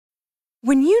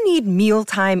When you need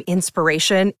mealtime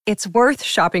inspiration, it's worth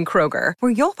shopping Kroger,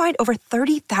 where you'll find over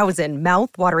 30,000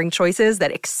 mouth-watering choices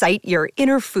that excite your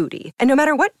inner foodie. And no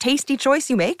matter what tasty choice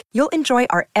you make, you'll enjoy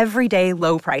our everyday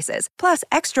low prices, plus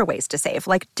extra ways to save,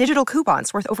 like digital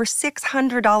coupons worth over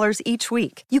 $600 each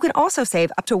week. You can also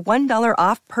save up to $1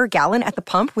 off per gallon at the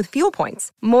pump with fuel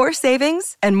points. More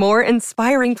savings and more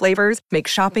inspiring flavors make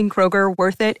shopping Kroger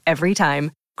worth it every time.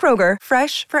 Kroger,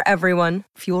 fresh for everyone.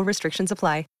 Fuel restrictions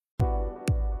apply.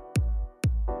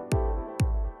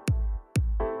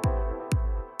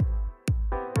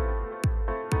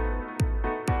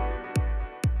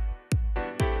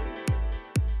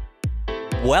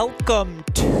 Welcome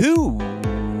to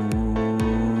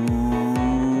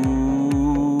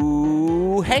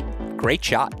Great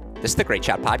Shot. This is the Great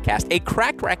Shot Podcast, a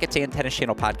Cracked Racquets and Tennis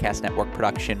Channel Podcast Network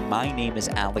production. My name is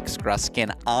Alex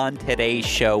Gruskin. On today's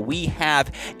show, we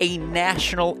have a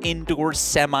National Indoor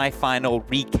Semifinal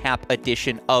recap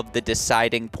edition of The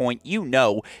Deciding Point. You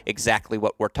know exactly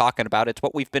what we're talking about. It's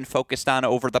what we've been focused on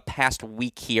over the past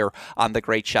week here on the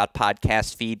Great Shot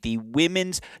Podcast feed. The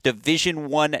Women's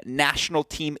Division I National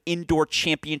Team Indoor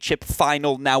Championship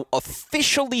Final now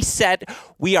officially set.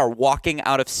 We are walking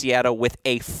out of Seattle with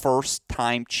a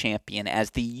first-time champion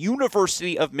as the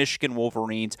University of Michigan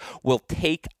Wolverines will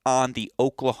take on the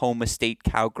Oklahoma State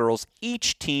Cowgirls,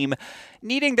 each team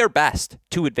needing their best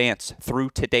to advance through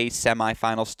today's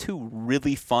semifinals. Two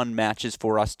really fun matches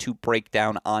for us to break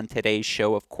down on today's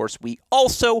show. Of course, we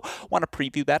also want to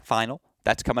preview that final.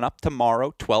 That's coming up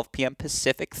tomorrow, 12 p.m.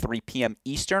 Pacific, 3 p.m.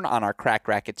 Eastern on our Crack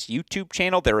Rackets YouTube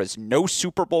channel. There is no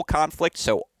Super Bowl conflict,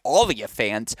 so all of you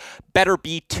fans better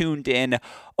be tuned in.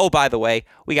 Oh, by the way,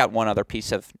 we got one other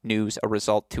piece of news, a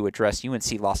result to address.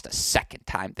 UNC lost a second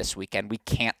time this weekend. We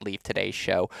can't leave today's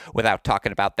show without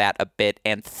talking about that a bit.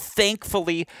 And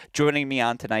thankfully, joining me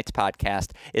on tonight's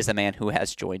podcast is the man who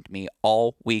has joined me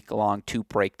all week long to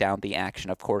break down the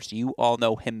action. Of course, you all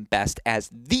know him best as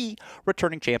the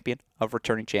returning champion of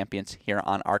returning champions here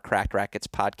on our Cracked Rackets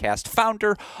podcast,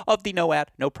 founder of the No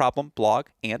Ad, No Problem blog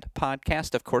and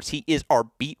podcast. Of course, he is our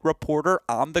beat reporter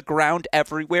on the ground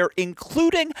everywhere,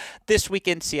 including this week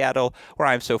in Seattle, where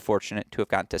I'm so fortunate to have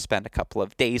gotten to spend a couple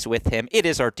of days with him. It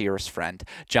is our dearest friend,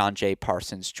 John J.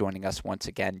 Parsons, joining us once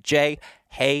again. Jay,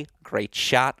 hey, great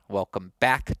shot. Welcome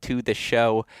back to the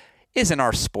show. Isn't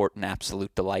our sport an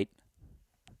absolute delight?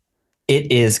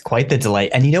 It is quite the delight.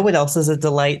 And you know what else is a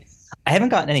delight? I haven't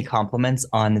gotten any compliments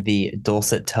on the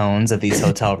dulcet tones of these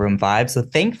hotel room vibes. So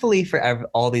thankfully for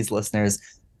all these listeners,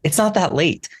 it's not that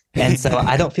late. And so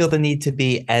I don't feel the need to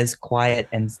be as quiet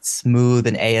and smooth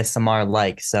and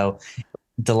ASMR-like. So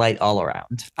delight all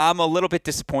around. I'm a little bit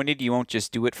disappointed you won't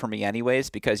just do it for me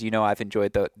anyways, because you know I've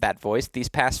enjoyed that voice these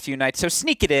past few nights. So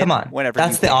sneak it in. Come on, whenever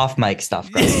that's the off-mic stuff.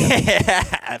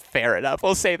 Yeah, fair enough.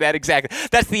 We'll say that exactly.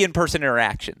 That's the in-person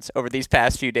interactions over these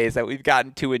past few days that we've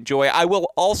gotten to enjoy. I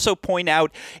will also point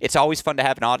out it's always fun to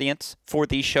have an audience for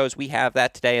these shows. We have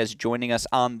that today, as joining us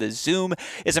on the Zoom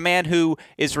is a man who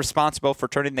is responsible for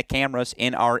turning the cameras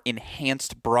in our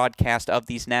enhanced broadcast of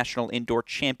these National Indoor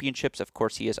Championships. Of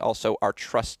course, he is also our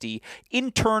trusty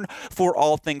intern for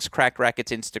all things Cracked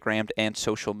Rackets Instagram and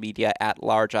social media at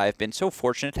large. I have been so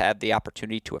fortunate to have the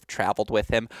opportunity to have traveled with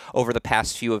him over the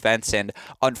past few events, and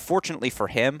unfortunately for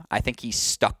him, I think he's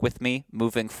stuck with me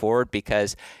moving forward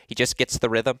because he just gets the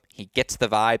rhythm, he gets the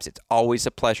vibes. It's always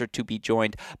a pleasure to be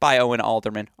joined by Owen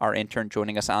Alderman, our intern,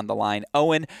 joining us on the line.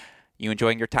 Owen, you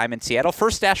enjoying your time in Seattle?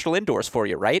 First National Indoors for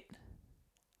you, right?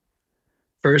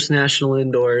 First National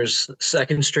Indoors,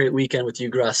 second straight weekend with you,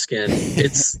 Gruskin.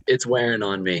 It's wearing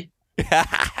on me.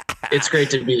 It's great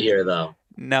to be here, though.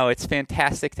 No, it's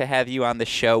fantastic to have you on the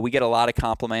show. We get a lot of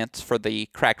compliments for the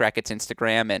Crack Rackets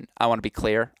Instagram, and I want to be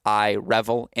clear, I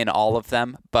revel in all of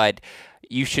them, but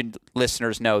you should,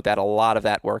 listeners, know that a lot of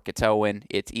that work, it's Owen,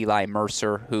 it's Eli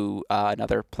Mercer, who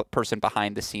another person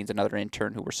behind the scenes, another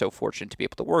intern who we're so fortunate to be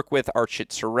able to work with, Archit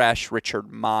Suresh,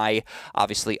 Richard Mai,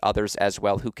 obviously others as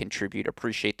well who contribute.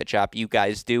 Appreciate the job you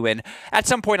guys do. And at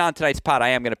some point on tonight's pod, I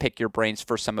am going to pick your brains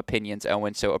for some opinions,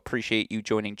 Owen, so appreciate you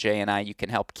joining Jay and I. You can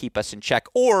help keep us in check.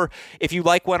 Or if you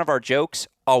like one of our jokes,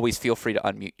 always feel free to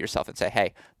unmute yourself and say,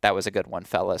 hey, that was a good one,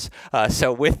 fellas.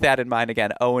 So with that in mind,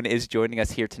 again, Owen is joining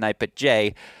us here tonight. But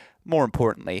Jay, more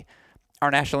importantly, our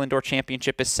National Indoor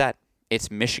Championship is set. It's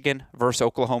Michigan versus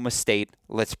Oklahoma State.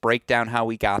 Let's break down how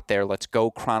we got there. Let's go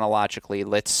chronologically.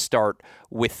 Let's start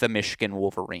with the Michigan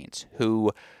Wolverines,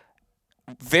 who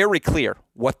very clear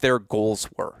what their goals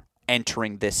were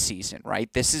entering this season,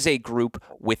 right? This is a group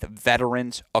with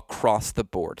veterans across the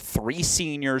board. 3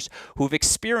 seniors who've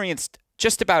experienced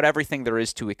just about everything there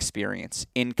is to experience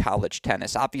in college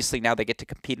tennis. Obviously, now they get to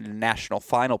compete in a national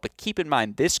final, but keep in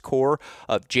mind this core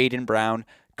of Jaden Brown,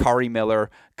 Kari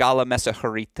Miller, Gala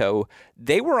Mesajarito,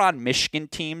 they were on Michigan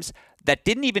teams that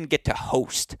didn't even get to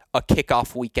host a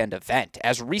kickoff weekend event.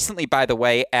 As recently, by the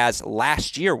way, as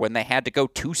last year when they had to go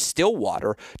to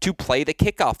Stillwater to play the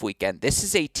kickoff weekend. This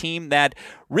is a team that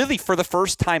really for the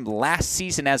first time last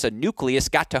season as a nucleus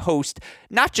got to host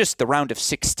not just the round of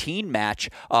 16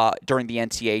 match during the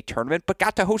NCAA tournament, but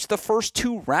got to host the first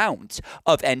 2 rounds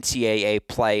of NCAA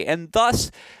play. And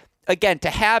thus, again, to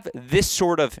have this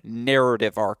sort of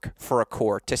narrative arc for a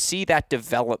core, to see that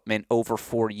development over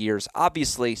 4 years,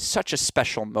 obviously such a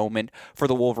special moment for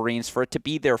the Wolverines, for it to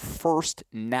be their first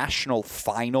national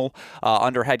final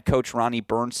under head coach Ronnie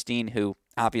Bernstein, who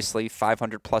obviously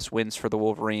 500-plus wins for the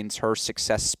Wolverines. Her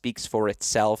success speaks for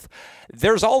itself.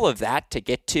 There's all of that to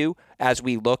get to as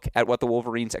we look at what the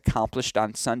Wolverines accomplished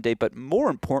on Sunday, but more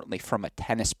importantly, from a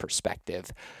tennis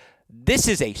perspective, this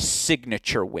is a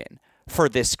signature win for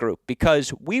this group,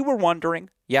 because we were wondering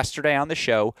yesterday on the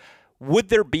show, would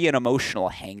there be an emotional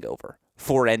hangover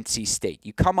for NC State?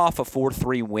 You come off a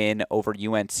 4-3 win over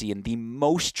UNC in the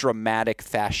most dramatic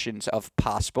fashions of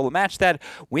possible, a match that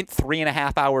went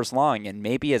 3.5 hours long and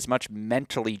maybe as much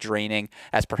mentally draining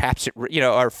as perhaps it,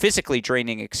 or physically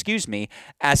draining,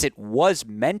 as it was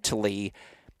mentally.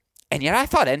 And yet I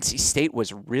thought NC State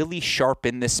was really sharp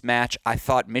in this match. I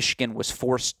thought Michigan was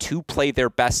forced to play their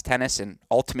best tennis and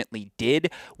ultimately did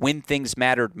when things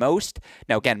mattered most.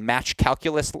 Now, again, match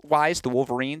calculus-wise, the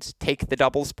Wolverines take the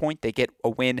doubles point. They get a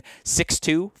win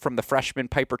 6-2 from the freshman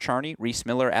Piper Charney. Reese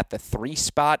Miller at the 3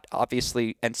 spot.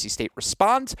 Obviously, NC State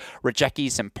responds. Rajecki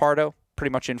Zampardo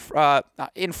pretty much in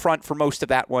front for most of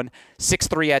that one.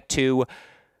 6-3 at 2.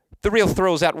 The real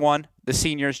thrills at 1. The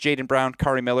seniors, Jaden Brown,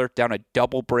 Kari Miller, down a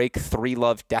double break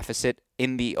 3-love deficit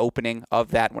in the opening of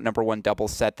that number 1 double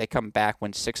set. They come back,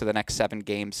 win 6 of the next 7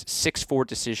 games, 6-4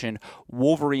 decision.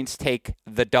 Wolverines take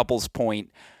the doubles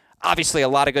point. Obviously, a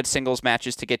lot of good singles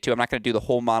matches to get to. I'm not going to do the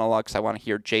whole monologue because I want to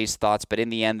hear Jay's thoughts. But in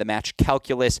the end, the match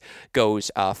calculus goes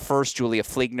first. Julia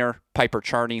Fliegner, Piper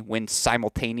Charney wins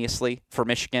simultaneously for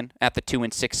Michigan at the 2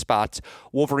 and 6 spots.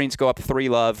 Wolverines go up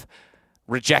 3-love.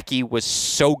 Rajecki was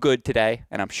so good today,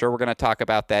 and I'm sure we're going to talk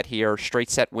about that here. Straight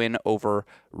set win over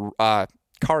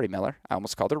Kari Miller. I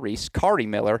almost called her Reese. Kari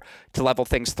Miller to level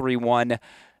things 3-1.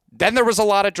 Then there was a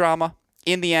lot of drama.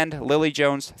 In the end, Lily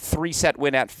Jones, 3-set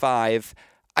win at 5.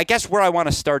 I guess where I want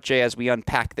to start, Jay, as we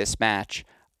unpack this match,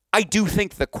 I do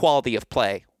think the quality of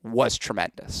play was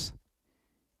tremendous.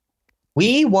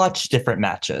 We watched different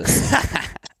matches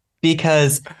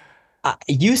because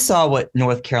you saw what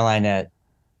North Carolina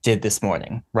did this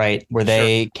morning, right? Where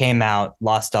they came out,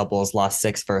 lost doubles, lost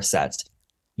 6 first sets.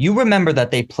 You remember that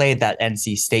they played that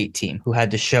NC State team who had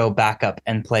to show back up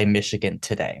and play Michigan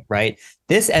today, right?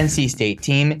 This NC State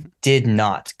team did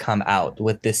not come out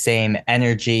with the same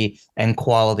energy and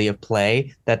quality of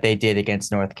play that they did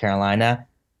against North Carolina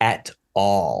at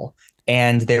all.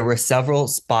 And there were several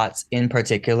spots in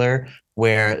particular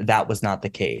where that was not the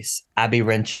case. Abby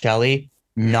Rencelli,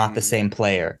 not the same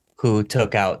player who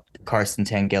took out Carson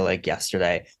Tangillig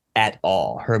yesterday at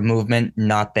all. Her movement,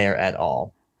 not there at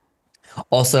all.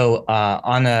 Also,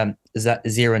 Anna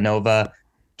Ziranova,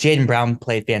 Jaden Brown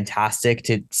played fantastic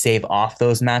to save off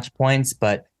those match points,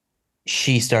 but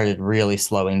she started really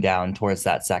slowing down towards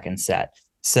that second set.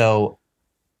 So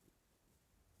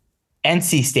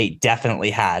NC State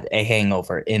definitely had a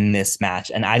hangover in this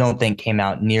match, and I don't think came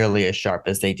out nearly as sharp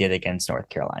as they did against North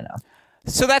Carolina.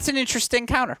 So that's an interesting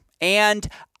counter. And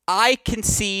I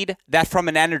concede that from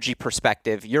an energy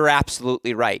perspective, you're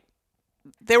absolutely right.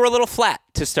 They were a little flat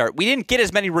to start. We didn't get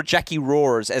as many Rajecki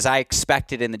roars as I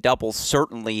expected in the doubles,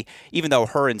 certainly, even though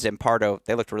her and Zampardo,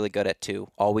 they looked really good at 2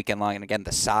 all weekend long. And again,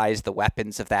 the size, the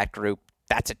weapons of that group,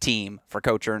 that's a team for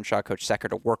Coach Earnshaw, Coach Secker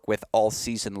to work with all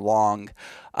season long.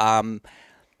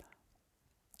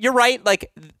 You're right,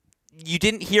 like, you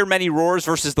didn't hear many roars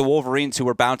versus the Wolverines, who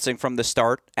were bouncing from the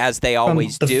start, as they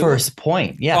always do. The first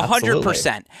point, yeah, 100%.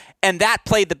 Absolutely. And that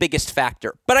played the biggest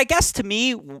factor. But I guess to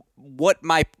me, what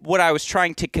I was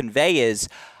trying to convey is,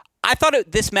 I thought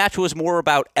this match was more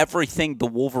about everything the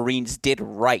Wolverines did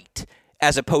right,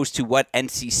 as opposed to what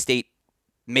NC State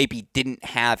maybe didn't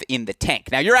have in the tank.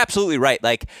 Now, you're absolutely right.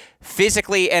 Like,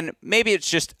 physically, and maybe it's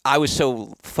just I was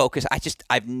so focused.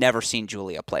 I've never seen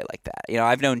Julia play like that.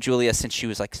 I've known Julia since she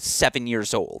was like 7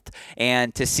 years old.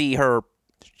 And to see her,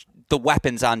 the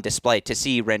weapons on display, to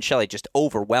see Rencelli just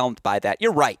overwhelmed by that,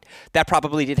 you're right. That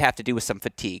probably did have to do with some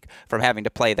fatigue from having to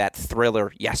play that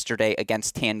thriller yesterday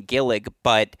against Tangillig.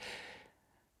 But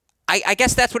I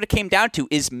guess that's what it came down to,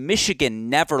 is Michigan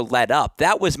never let up.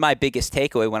 That was my biggest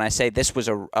takeaway when I say this was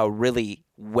a really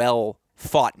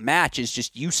well-fought match, is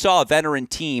just you saw a veteran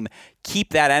team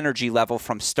keep that energy level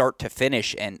from start to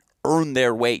finish and earn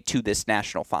their way to this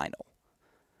national final.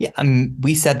 Yeah,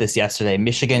 we said this yesterday.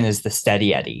 Michigan is the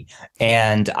steady Eddie.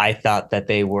 And I thought that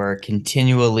they were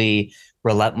continually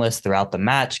relentless throughout the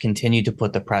match, continued to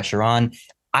put the pressure on.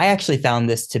 I actually found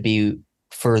this to be,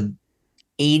 for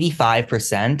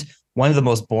 85%, one of the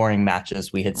most boring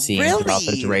matches we had seen throughout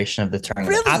the duration of the tournament.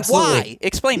 Really? Absolutely. Why?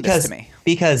 Explain this to me.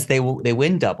 Because they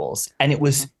win doubles, and it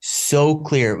was so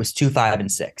clear. It was 2, 5,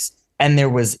 and 6, and there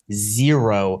was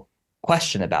zero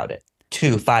question about it.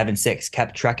 2, 5, and 6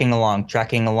 kept trekking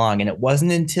along, and it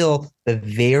wasn't until the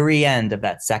very end of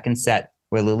that second set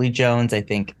where Lily Jones, I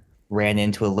think, ran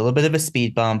into a little bit of a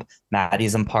speed bump. Maddie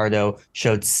Zampardo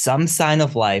showed some sign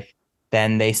of life.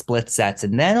 Then they split sets,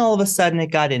 and then all of a sudden it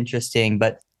got interesting.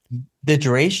 But the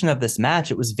duration of this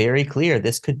match, it was very clear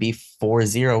this could be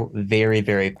 4-0 very,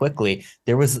 very quickly.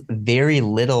 There was very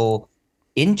little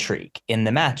intrigue in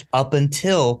the match up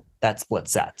until that split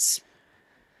sets.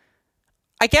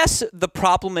 I guess the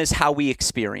problem is how we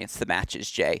experience the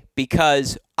matches, Jay,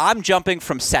 because I'm jumping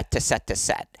from set to set to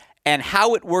set. And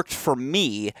how it worked for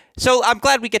me. So I'm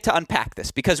glad we get to unpack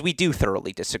this, because we do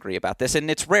thoroughly disagree about this,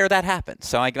 and it's rare that happens.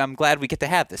 So I'm glad we get to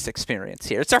have this experience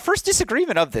here. It's our first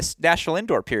disagreement of this national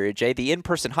indoor period, Jay. The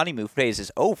in-person honeymoon phase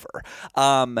is over.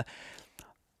 The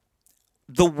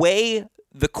way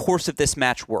the course of this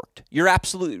match worked, you're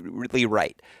absolutely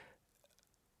right.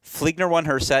 Fliegner won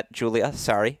her set.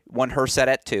 Won her set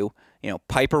at 2.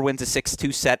 Piper wins a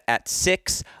 6-2 set at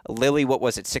 6. Lily, what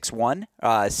was it, 6-1?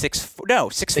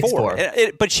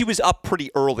 6-4. But she was up pretty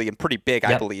early and pretty big,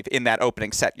 I believe, in that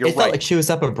opening set. You're right. It felt like she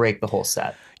was up a break the whole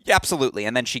set. Yeah, absolutely.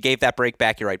 And then she gave that break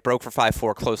back. You're right. Broke for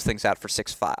 5-4, closed things out for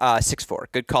 6-4.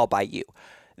 Good call by you.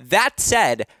 That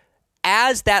said,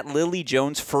 as that Lily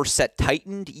Jones first set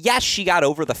tightened, yes, she got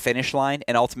over the finish line,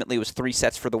 and ultimately it was 3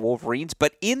 sets for the Wolverines.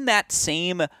 But in that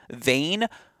same vein,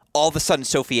 all of a sudden,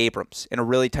 Sophie Abrams in a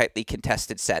really tightly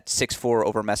contested set, 6-4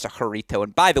 over Mesa Jarrito.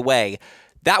 And by the way,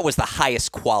 that was the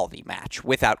highest quality match,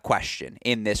 without question,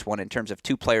 in this one in terms of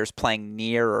two players playing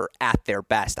near or at their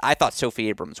best. I thought Sophie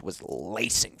Abrams was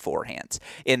lacing forehands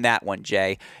in that one,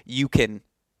 Jay. You can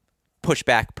push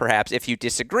back perhaps if you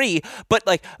disagree, but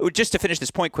just to finish this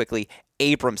point quickly,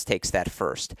 Abrams takes that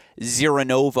first.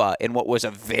 Ziranova in what was a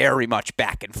very much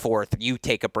back and forth, you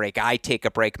take a break, I take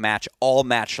a break match, all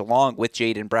match along with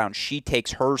Jaden Brown. She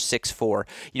takes her 6-4.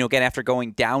 Again, after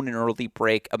going down an early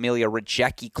break, Amelia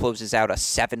Rajecki closes out a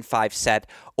 7-5 set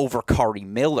over Kari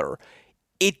Miller.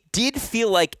 It did feel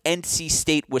like NC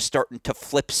State was starting to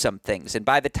flip some things. And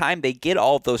by the time they get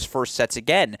all of those first sets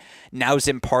again, now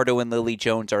Zampardo and Lily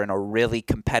Jones are in a really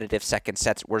competitive second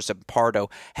set where Zampardo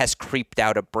has creeped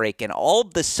out a break. And all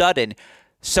of a sudden,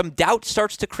 some doubt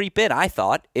starts to creep in, I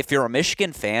thought, if you're a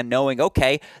Michigan fan, knowing,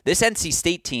 okay, this NC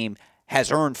State team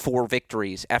has earned 4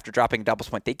 victories after dropping a doubles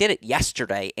point. They did it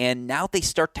yesterday, and now they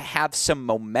start to have some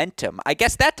momentum. I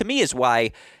guess that, to me, is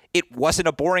why it wasn't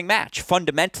a boring match.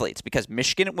 Fundamentally, it's because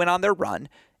Michigan went on their run,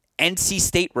 NC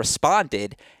State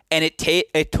responded, and it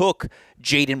took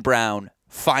Jaden Brown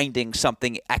finding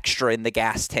something extra in the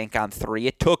gas tank on 3.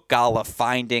 It took Gala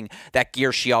finding that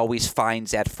gear she always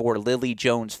finds at 4. Lily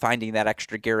Jones finding that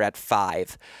extra gear at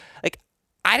 5.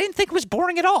 I didn't think it was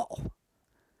boring at all.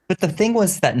 But the thing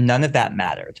was that none of that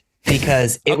mattered,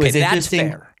 because it was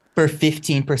interesting for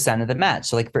 15% of the match.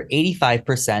 So for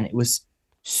 85%, it was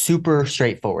super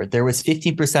straightforward. There was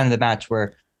 15% of the match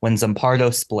where when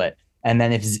Zampardo split, and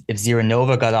then if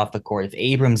Ziranova got off the court, if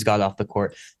Abrams got off the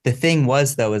court, the thing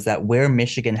was, though, is that where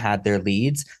Michigan had their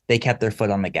leads, they kept their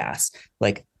foot on the gas.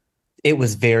 It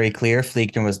was very clear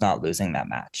Fliegner was not losing that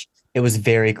match. It was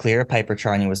very clear Piper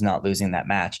Charney was not losing that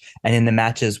match. And in the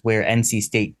matches where NC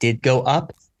State did go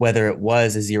up, whether it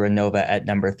was a Ziranova at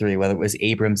number 3, whether it was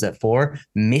Abrams at 4,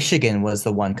 Michigan was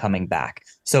the one coming back.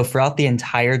 So throughout the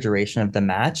entire duration of the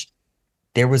match,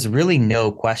 there was really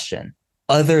no question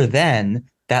other than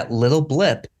that little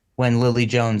blip when Lily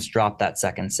Jones dropped that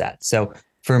second set. So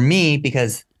for me,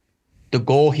 because the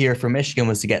goal here for Michigan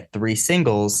was to get 3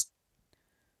 singles,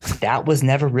 that was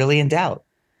never really in doubt.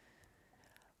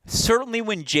 Certainly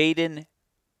when Jaden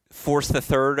forced the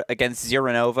third against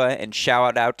Ziranova, and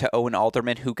shout out to Owen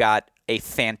Alderman, who got a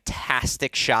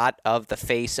fantastic shot of the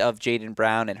face of Jaden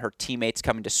Brown and her teammates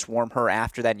coming to swarm her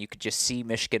after that. And you could just see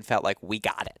Michigan felt like, we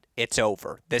got it. It's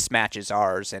over. This match is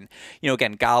ours. And,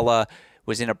 again, Gala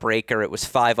was in a breaker. It was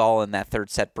 5-all in that third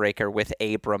set breaker with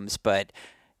Abrams. But,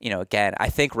 again, I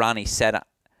think Ronnie said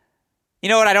You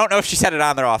know what? I don't know if she said it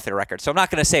on or off the record, so I'm not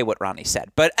going to say what Ronnie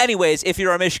said. But anyways, if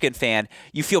you're a Michigan fan,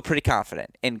 you feel pretty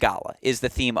confident in Gala, is the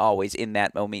theme always in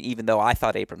that moment, even though I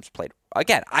thought Abrams played.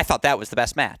 Again, I thought that was the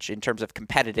best match in terms of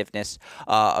competitiveness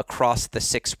across the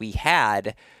 6 we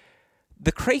had.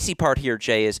 The crazy part here,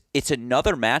 Jay, is it's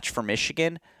another match for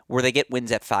Michigan where they get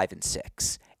wins at 5 and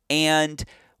 6. And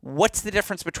what's the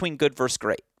difference between good versus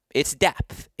great? It's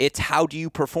depth. It's how do you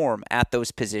perform at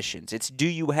those positions. It's do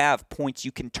you have points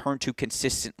you can turn to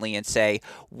consistently and say,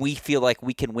 we feel like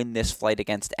we can win this fight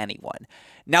against anyone.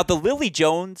 Now, the Lily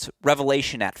Jones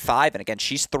revelation at 5, and again,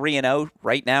 she's 3-0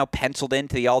 right now, penciled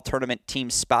into the all-tournament team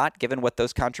spot, given what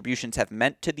those contributions have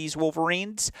meant to these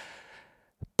Wolverines.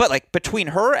 But like between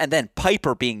her and then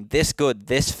Piper being this good,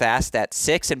 this fast at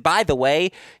 6, and by the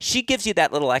way, she gives you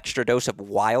that little extra dose of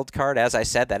wild card, as I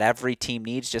said, that every team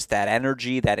needs, just that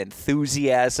energy, that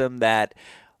enthusiasm, that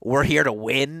we're here to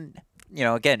win. You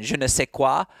know, again, je ne sais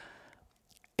quoi.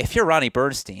 If you're Ronnie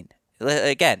Bernstein,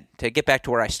 again, to get back to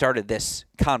where I started this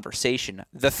conversation,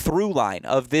 the through line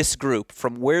of this group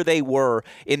from where they were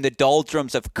in the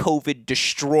doldrums of COVID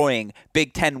destroying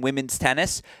Big Ten women's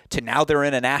tennis to now they're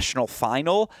in a national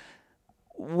final,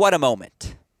 what a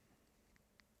moment.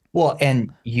 Well,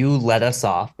 and you led us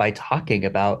off by talking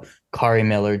about Kari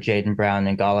Miller, Jaden Brown,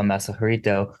 and Gala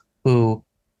Masahurito, who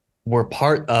were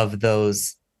part of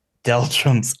those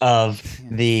doldrums of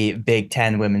the Big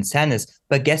Ten women's tennis.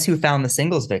 But guess who found the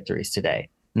singles victories today?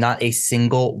 Not a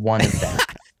single one of them.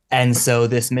 And so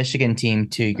this Michigan team,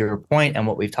 to your point, and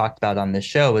what we've talked about on this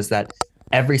show, is that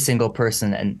every single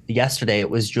person, and yesterday it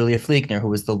was Julia Fliegner, who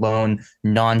was the lone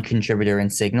non-contributor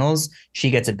in singles. She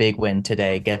gets a big win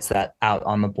today, gets that out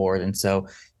on the board. And so,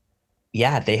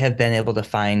 yeah, they have been able to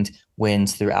find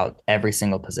wins throughout every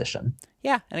single position.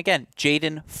 Yeah, and again,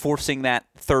 Jaden forcing that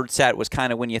third set was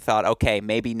kind of when you thought, okay,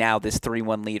 maybe now this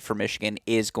 3-1 lead for Michigan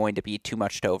is going to be too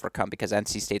much to overcome because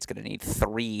NC State's going to need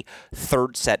 3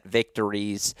 third-set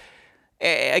victories.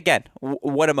 Again,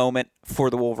 what a moment for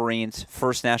the Wolverines.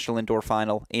 First national indoor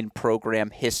final in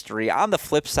program history. On the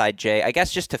flip side, Jay, I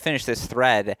guess just to finish this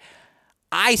thread,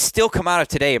 I still come out of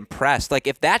today impressed. Like,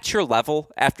 if that's your level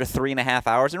after 3.5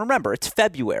 hours, and remember, it's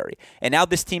February, and now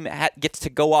this team gets to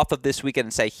go off of this weekend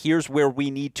and say, here's where we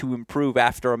need to improve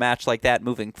after a match like that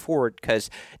moving forward, because,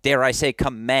 dare I say,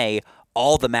 come May,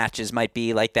 all the matches might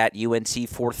be like that UNC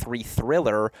 4-3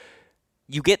 thriller.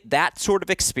 You get that sort of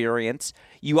experience.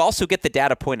 You also get the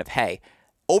data point of, hey,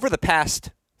 over the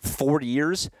past 4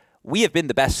 years, we have been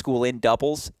the best school in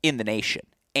doubles in the nation,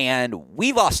 and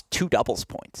we lost 2 doubles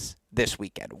points this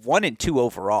weekend, 1 and 2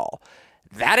 overall.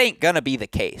 That ain't going to be the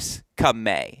case come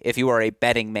May if you are a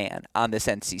betting man on this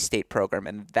NC State program.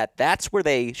 And that's where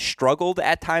they struggled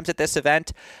at times at this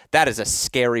event. That is a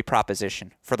scary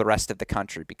proposition for the rest of the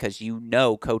country because you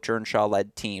know Coach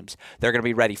Earnshaw-led teams, they're going to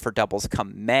be ready for doubles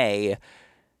come May.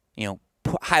 You know,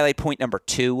 highlight point number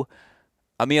 2,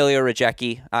 Amelia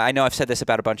Rajecki. I know I've said this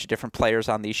about a bunch of different players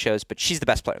on these shows, but she's the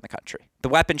best player in the country. The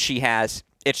weapon she has,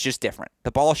 it's just different.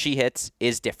 The ball she hits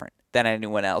is different than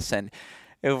anyone else. And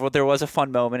there was a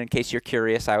fun moment, in case you're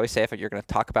curious. I always say if you're going to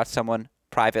talk about someone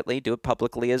privately, do it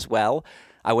publicly as well.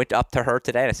 I went up to her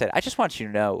today and I said, I just want you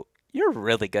to know you're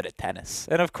really good at tennis.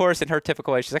 And of course, in her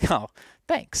typical way, she's like, oh,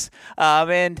 thanks.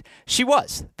 And she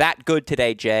was that good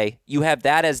today, Jay. You have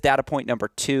that as data point number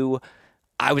 2.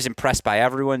 I was impressed by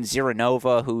everyone.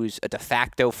 Ziranova, who's a de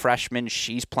facto freshman,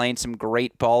 she's playing some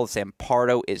great ball.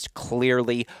 Zampardo is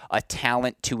clearly a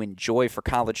talent to enjoy for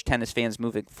college tennis fans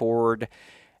moving forward.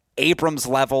 Abrams'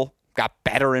 level got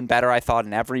better and better, I thought,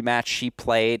 in every match she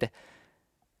played.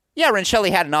 Yeah, Rincelli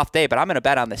had an off day, but I'm going to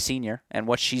bet on the senior and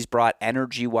what she's brought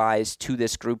energy-wise to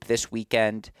this group this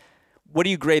weekend. What do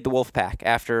you grade the Wolfpack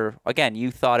after, again, you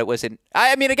thought it was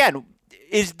again,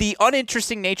 is the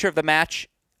uninteresting nature of the match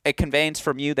a conveyance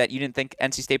from you that you didn't think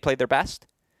NC State played their best?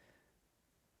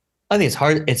 I think it's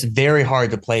hard. It's very hard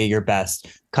to play your best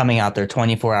coming out there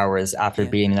 24 hours after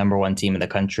being the number 1 team in the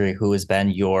country who has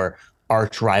been your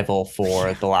arch rival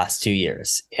for the last 2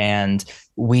 years. And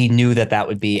we knew that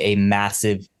would be a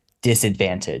massive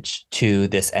disadvantage to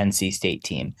this NC State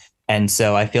team. And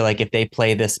so I feel like if they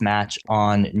play this match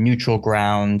on neutral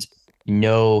ground,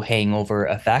 no hangover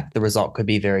effect, the result could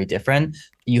be very different.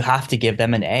 You have to give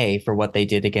them an A for what they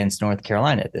did against North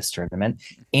Carolina at this tournament.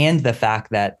 And the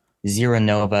fact that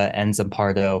Ziranova and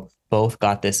Zampardo both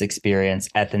got this experience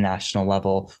at the national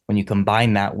level. When you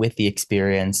combine that with the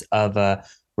experience of a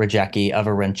Rajecki, of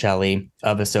a Rincelli,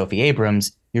 of a Sophie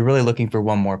Abrams, you're really looking for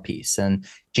one more piece. And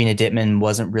Gina Dittman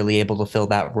wasn't really able to fill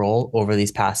that role over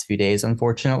these past few days,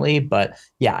 unfortunately. But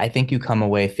yeah, I think you come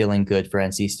away feeling good for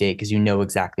NC State because you know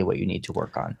exactly what you need to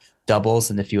work on. Doubles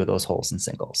and a few of those holes in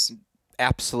singles.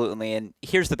 absolutely. And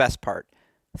here's the best part.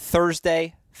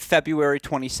 Thursday, February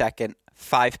 22nd,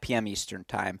 5 p.m. Eastern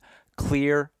Time.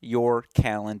 Clear your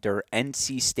calendar.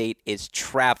 NC State is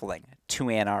traveling to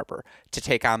Ann Arbor to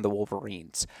take on the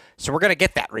Wolverines. So we're going to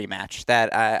get that rematch. That,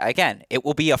 again, it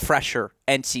will be a fresher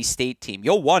NC State team.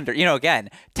 You'll wonder, again,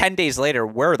 10 days later,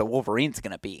 where are the Wolverines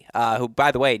going to be? Who,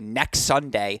 by the way, next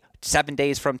Sunday, 7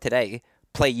 days from today,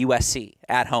 play USC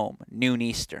at home, noon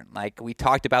Eastern. Like we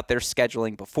talked about their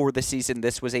scheduling before the season,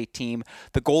 this was a team.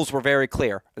 The goals were very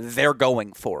clear. They're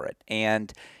going for it.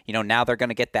 And, now they're going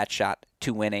to get that shot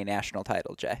to win a national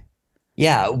title, Jay.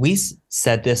 Yeah, we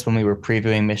said this when we were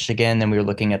previewing Michigan and we were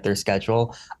looking at their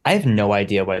schedule. I have no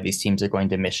idea why these teams are going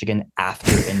to Michigan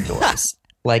after indoors.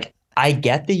 Like, I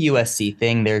get the USC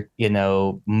thing. They're,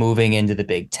 moving into the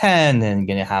Big Ten and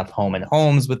going to have home and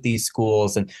homes with these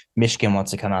schools. And Michigan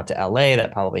wants to come out to LA.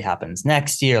 That probably happens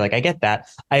next year. Like, I get that.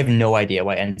 I have no idea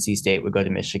why NC State would go to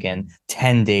Michigan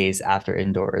 10 days after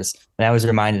indoors. And I was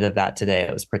reminded of that today.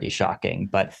 It was pretty shocking.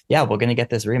 But yeah, we're going to get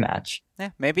this rematch.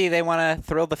 Yeah, maybe they want to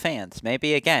thrill the fans.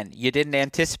 Maybe, again, you didn't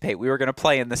anticipate we were going to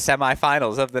play in the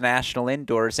semifinals of the national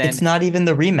indoors. And it's not even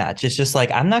the rematch. It's just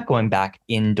like, I'm not going back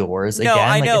indoors again.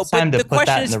 I know, it's time to put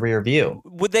that in the rear view.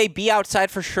 Would they be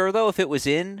outside for sure, though, if it was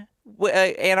in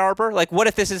Ann Arbor? Like, what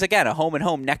if this is, again, a home and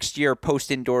home next year,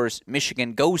 post-indoors,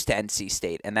 Michigan goes to NC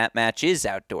State, and that match is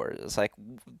outdoors? It's like,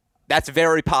 that's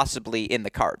very possibly in the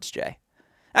cards, Jay.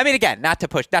 I mean, again, not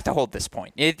to hold this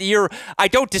point. I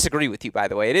don't disagree with you, by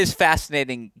the way. It is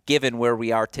fascinating, given where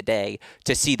we are today,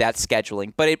 to see that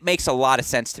scheduling. But it makes a lot of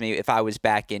sense to me if I was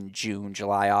back in June,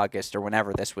 July, August, or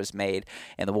whenever this was made,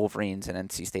 and the Wolverines and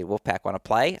NC State Wolfpack want to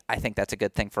play. I think that's a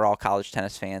good thing for all college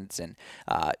tennis fans and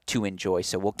to enjoy.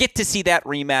 So we'll get to see that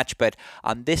rematch. But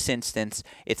on this instance,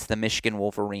 it's the Michigan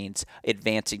Wolverines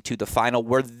advancing to the final,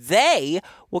 where they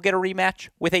will get a rematch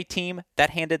with a team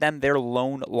that handed them their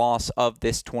lone loss of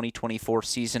this 2024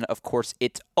 season. Of course,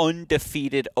 it's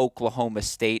undefeated Oklahoma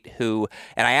State, who,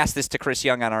 and I asked this to Chris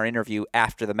Young on our interview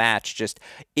after the match, just,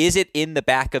 is it in the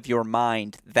back of your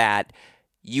mind that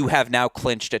you have now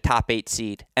clinched a top 8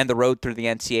 seed and the road through the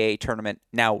NCAA tournament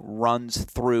now runs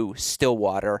through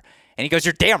Stillwater? And he goes,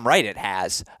 you're damn right it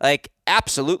has. Like,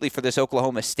 absolutely, for this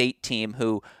Oklahoma State team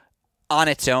who, on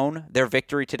its own, their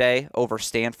victory today over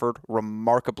Stanford,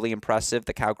 remarkably impressive.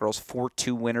 The Cowgirls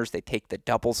 4-2 winners. They take the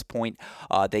doubles point.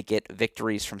 They get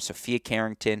victories from Sophia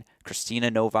Carrington, Christina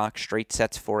Novak, straight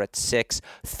sets 4-6.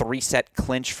 3-set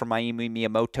clinch from Mayumi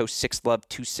Miyamoto, 6-love,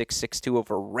 2-6, 6-2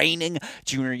 over reigning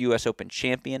junior U.S. Open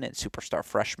champion and superstar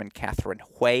freshman Catherine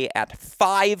Hui at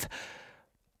 5.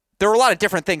 There are a lot of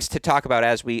different things to talk about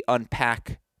as we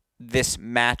unpack this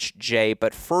match, Jay,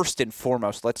 but first and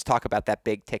foremost, let's talk about that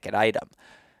big ticket item.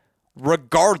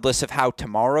 Regardless of how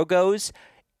tomorrow goes,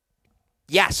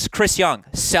 yes, Chris Young,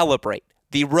 celebrate.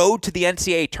 The road to the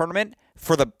NCAA tournament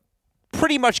for the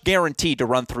pretty much guaranteed to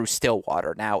run through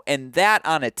Stillwater now, and that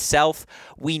on itself,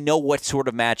 we know what sort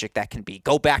of magic that can be.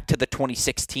 Go back to the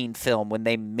 2016 film when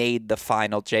they made the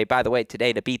final, Jay. By the way,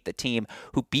 today to beat the team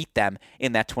who beat them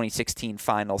in that 2016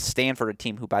 final, Stanford, a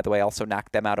team who, by the way, also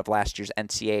knocked them out of last year's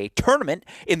NCAA tournament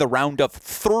in the round of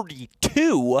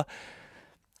 32.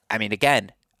 I mean,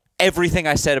 again, everything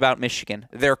I said about Michigan,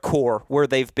 their core, where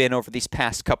they've been over these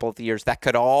past couple of years, that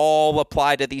could all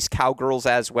apply to these Cowgirls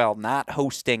as well, not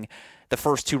hosting the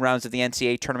first 2 rounds of the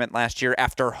NCAA tournament last year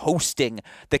after hosting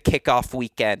the kickoff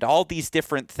weekend. All these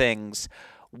different things.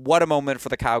 What a moment for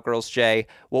the Cowgirls, Jay.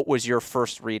 What was your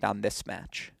first read on this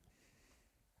match?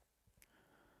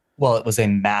 Well, it was a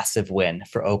massive win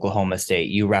for Oklahoma State.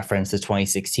 You referenced the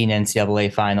 2016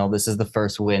 NCAA final. This is the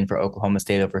first win for Oklahoma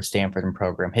State over Stanford in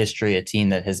program history, a team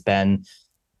that has been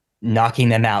knocking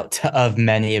them out of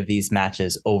many of these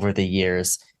matches over the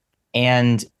years.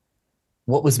 And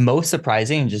what was most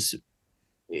surprising, just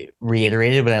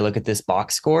reiterated when I look at this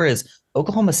box score, is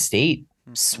Oklahoma State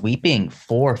sweeping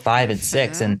 4, 5, and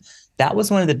 6. And that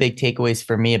was one of the big takeaways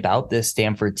for me about this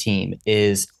Stanford team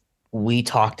is we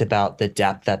talked about the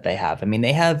depth that they have. I mean,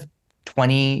 they have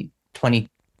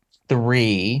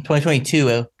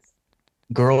 2022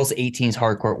 girls 18s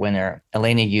hardcourt winner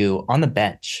Elena Yu on the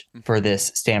bench for this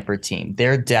Stanford team.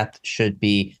 Their depth should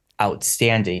be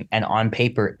outstanding. And on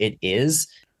paper, it is.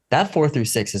 That 4 through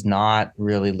 6 has not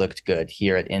really looked good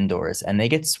here at indoors. And they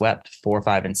get swept 4,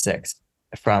 5, and 6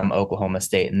 from Oklahoma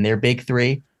State. And their big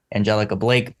 3, Angelica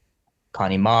Blake,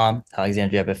 Connie Ma,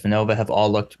 Alexandria Bifanova, have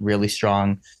all looked really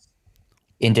strong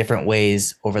in different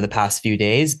ways over the past few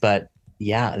days. But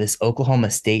yeah, this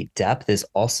Oklahoma State depth is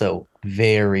also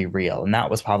very real. And that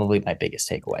was probably my biggest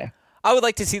takeaway. I would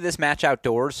like to see this match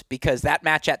outdoors because that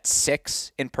match at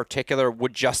 6 in particular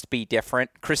would just be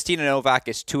different. Kristina Novak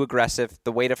is too aggressive.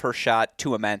 The weight of her shot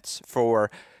too immense for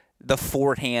the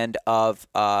forehand of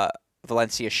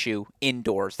Valencia Xu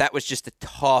indoors. That was just a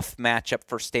tough matchup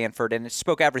for Stanford, and it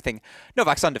spoke everything.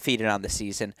 Novak's undefeated on the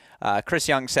season. Chris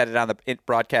Young said it on the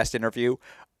broadcast interview.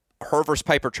 Her versus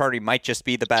Piper Charney might just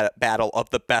be the battle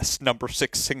of the best number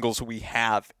 6 singles we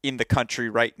have in the country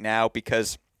right now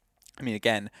because, I mean,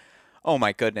 again, oh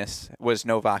my goodness, was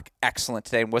Novak excellent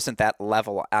today, and wasn't that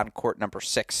level on court number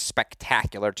 6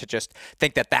 spectacular to just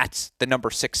think that that's the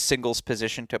number 6 singles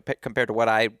position to pick compared to what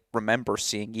I remember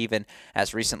seeing even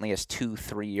as recently as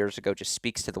 2-3 years ago. Just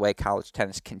speaks to the way college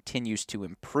tennis continues to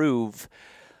improve.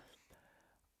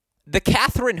 The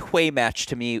Catherine Hui match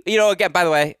to me, again, by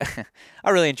the way, I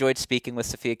really enjoyed speaking with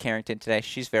Sophia Carrington today.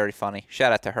 She's very funny.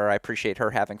 Shout out to her. I appreciate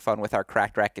her having fun with our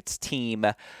Cracked Rackets team.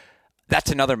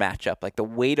 That's another matchup. Like the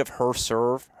weight of her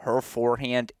serve, her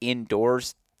forehand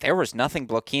indoors, there was nothing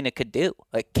Blokina could do.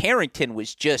 Like Carrington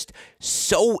was just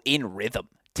so in rhythm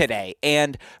today.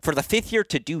 And for the 5th year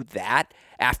to do that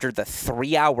after the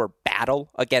 3-hour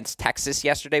battle against Texas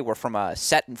yesterday, where from a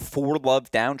set and 4-love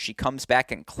down, she comes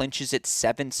back and clinches it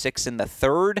 7-6 in the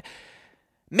 3rd.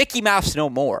 Mickey Mouse no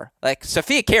more. Like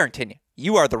Sophia Carrington,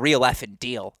 you are the real effing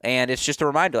deal. And it's just a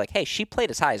reminder, like, hey, she played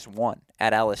as high as 1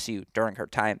 at LSU during her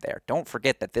time there. Don't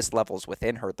forget that this level's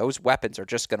within her. Those weapons are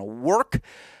just going to work.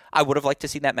 I would have liked to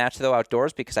see that match, though,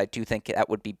 outdoors because I do think that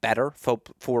would be better for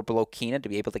Blokina to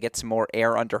be able to get some more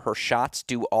air under her shots,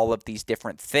 do all of these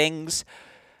different things.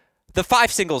 The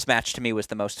 5 singles match to me was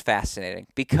the most fascinating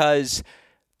because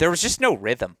there was just no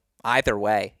rhythm either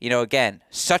way. Again,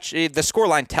 the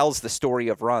scoreline tells the story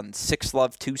of runs.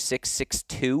 6-love, 2-6,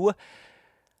 6-2.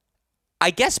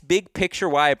 I guess big picture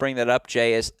why I bring that up,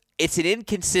 Jay, is it's an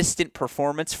inconsistent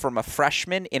performance from a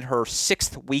freshman in her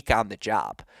 6th week on the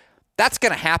job. That's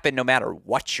going to happen no matter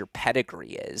what your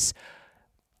pedigree is.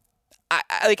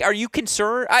 Are you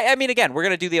concerned? I mean, again, we're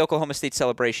going to do the Oklahoma State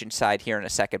celebration side here in a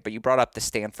second, but you brought up the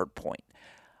Stanford point.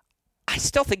 I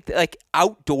still think that,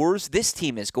 outdoors, this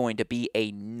team is going to be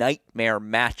a nightmare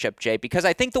matchup, Jay, because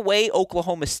I think the way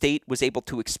Oklahoma State was able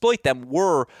to exploit them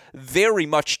were very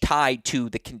much tied to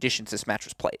the conditions this match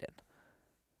was played in.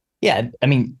 Yeah, I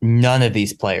mean, none of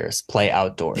these players play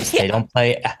outdoors. Yeah. They don't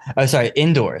play,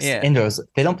 indoors. Yeah. Indoors.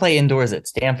 They don't play indoors at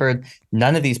Stanford.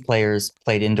 None of these players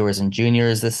played indoors in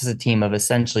juniors. This is a team of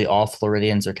essentially all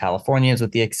Floridians or Californians,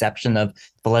 with the exception of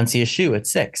Valencia Xu at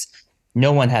 6.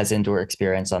 No one has indoor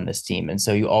experience on this team. And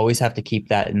so you always have to keep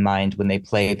that in mind when they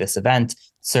play this event.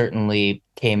 Certainly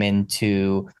came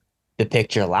into the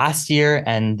picture last year,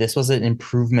 and this was an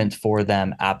improvement for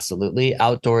them. Absolutely.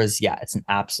 Outdoors, yeah, it's an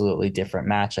absolutely different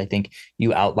match. I think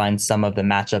you outlined some of the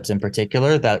matchups in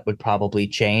particular that would probably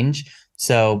change.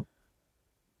 So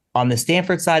on the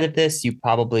Stanford side of this, you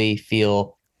probably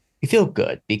feel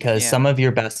good because some of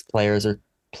your best players are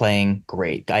playing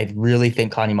great. I really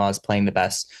think Connie Ma is playing the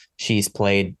best she's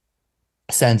played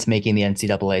since making the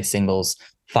NCAA singles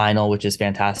final, which is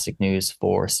fantastic news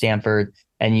for Stanford.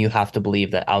 And you have to believe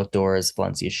that outdoors,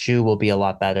 Valencia Xu will be a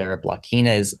lot better.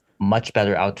 Blokina is much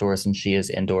better outdoors than she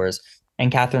is indoors.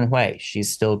 And Catherine Hui,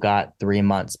 she's still got 3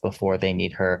 months before they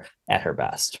need her at her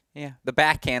best. Yeah, the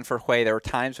backhand for Hui, there were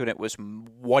times when it was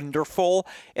wonderful.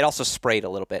 It also sprayed a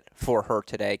little bit for her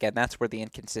today. Again, that's where the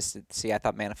inconsistency, I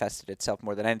thought, manifested itself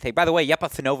more than anything. By the way,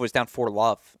 Yepafinova was down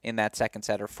 4-love in that second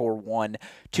set, or 4-1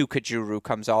 to Kajuru,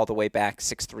 comes all the way back,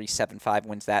 6-3, 7-5,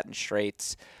 wins that in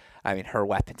straights. I mean, her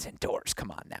weapons indoors,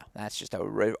 come on now. That's just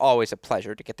always a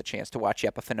pleasure to get the chance to watch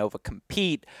Yepafinova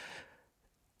compete.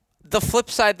 The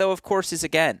flip side, though, of course, is,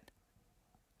 again,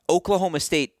 Oklahoma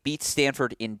State beats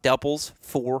Stanford in doubles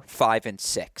 4, 5, and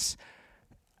 6.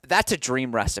 That's a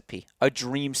dream recipe, a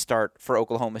dream start for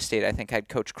Oklahoma State, I think, head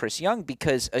coach Chris Young,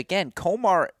 because, again,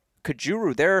 Komar,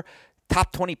 Kajuru, they're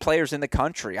top 20 players in the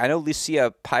country. I know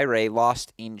Lucia Pyre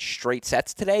lost in straight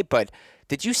sets today, but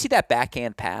did you see that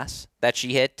backhand pass that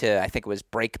she hit to, I think it was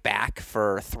break back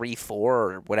for 3-4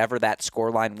 or whatever that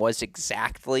scoreline was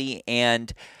exactly?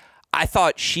 And I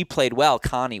thought she played well.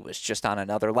 Connie was just on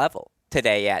another level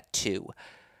today at 2.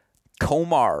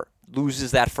 Komar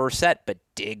loses that first set, but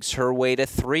digs her way to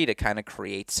 3 to kind of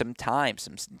create some time,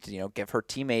 give her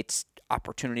teammates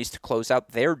opportunities to close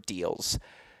out their deals.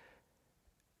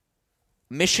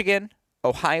 Michigan,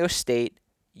 Ohio State,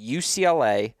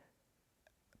 UCLA,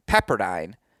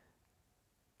 Pepperdine,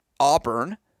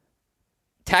 Auburn,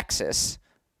 Texas,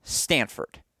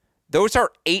 Stanford. Those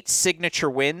are 8 signature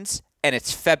wins, and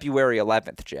it's February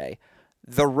 11th, Jay.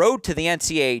 The road to the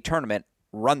NCAA tournament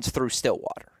runs through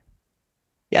Stillwater.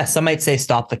 Yeah, some might say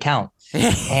stop the count.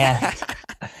 And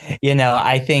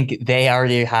I think they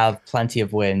already have plenty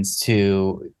of wins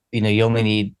to, you only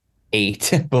need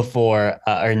 8 before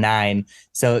or 9.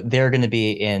 So they're going to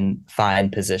be in fine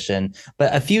position.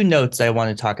 But a few notes I want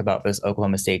to talk about this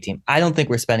Oklahoma State team. I don't think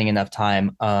we're spending enough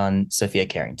time on Sophia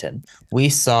Carrington. We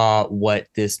saw what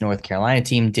this North Carolina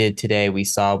team did today. We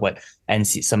saw what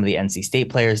some of the NC State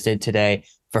players did today.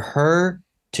 For her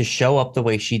to show up the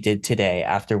way she did today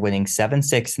after winning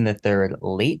 7-6 in the third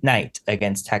late night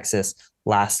against Texas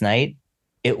last night,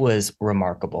 it was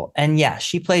remarkable. And yeah,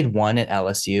 she played one at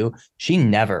LSU. She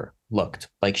never looked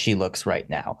like she looks right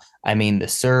now. I mean, the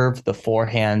serve, the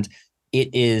forehand,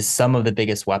 it is some of the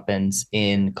biggest weapons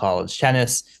in college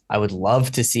tennis. I would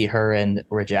love to see her and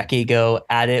Rajecki go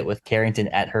at it with Carrington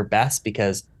at her best,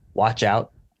 because watch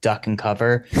out, duck and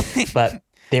cover. But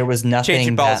there was nothing.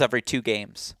 Changing balls every 2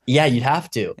 games. Yeah, you'd have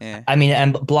to. Yeah. I mean,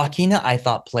 and Blakina, I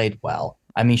thought, played well.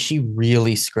 I mean, she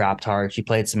really scrapped hard. She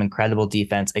played some incredible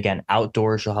defense. Again,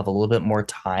 outdoors, she'll have a little bit more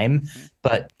time.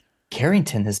 But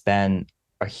Carrington has been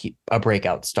a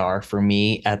breakout star for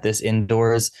me at this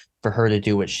indoors, for her to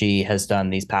do what she has done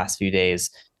these past few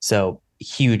days. So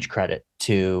huge credit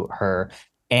to her.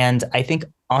 And I think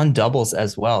on doubles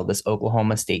as well, this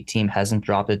Oklahoma State team hasn't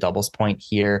dropped a doubles point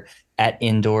here at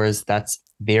indoors. That's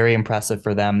very impressive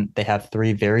for them. They have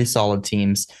 3 very solid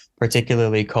teams,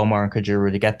 particularly Komar and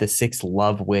Kajuru, to get the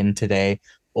 6-love win today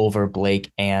over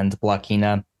Blake and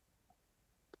Blakina.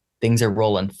 Things are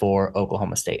rolling for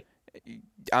Oklahoma State.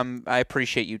 I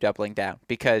appreciate you doubling down,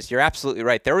 because you're absolutely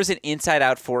right. There was an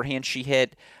inside-out forehand she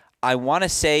hit. I want to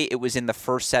say it was in the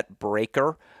first set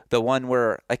breaker, the one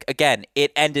where, like, again,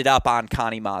 it ended up on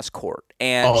Connie Ma's court.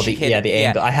 And she hit the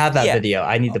angle. I have that video.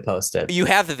 I need to post it. You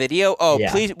have the video? Oh,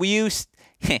 yeah. Please,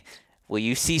 will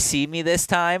you CC me this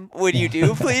time? Would you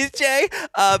do, please, Jay?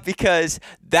 Because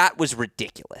that was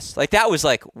ridiculous. Like, that was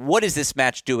like, what is this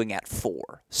match doing at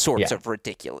 4? Sorts of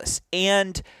ridiculous.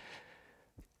 And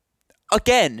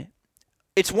again,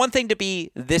 it's one thing to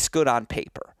be this good on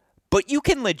paper, but you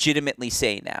can legitimately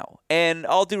say now, and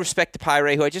all due respect to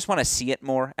Pyre, who I just want to see it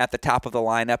more at the top of the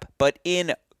lineup, but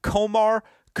in Komar,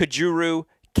 Kajuru,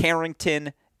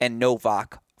 Carrington, and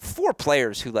Novak, 4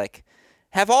 players who, like,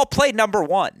 have all played number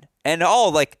 1 and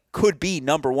all, like, could be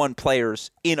number 1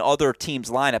 players in other teams'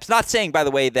 lineups. Not saying, by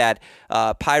the way, that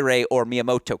Pyre or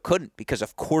Miyamoto couldn't, because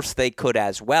of course they could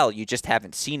as well. You just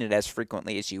haven't seen it as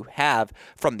frequently as you have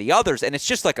from the others. And it's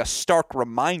just like a stark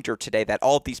reminder today that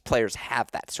all of these players have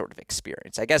that sort of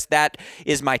experience. I guess that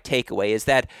is my takeaway, is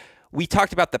that we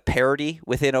talked about the parity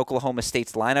within Oklahoma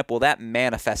State's lineup. Well, that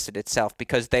manifested itself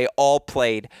because they all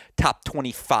played top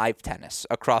 25 tennis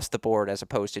across the board, as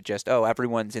opposed to just,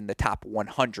 everyone's in the top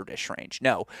 100-ish range.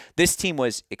 No, this team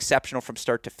was exceptional from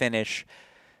start to finish.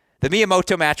 The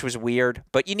Miyamoto match was weird,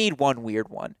 but you need one weird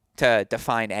one to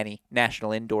define any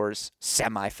national indoors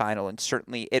semifinal, and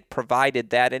certainly it provided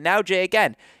that. And now, Jay,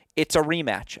 again, it's a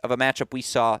rematch of a matchup we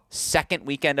saw second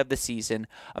weekend of the season.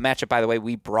 A matchup, by the way,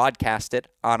 we broadcasted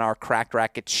on our Cracked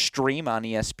Racquet stream on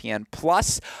ESPN+.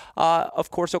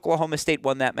 Of course, Oklahoma State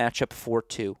won that matchup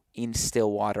 4-2 in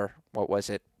Stillwater. What was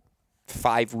it?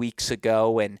 5 weeks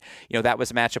ago. And, that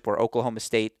was a matchup where Oklahoma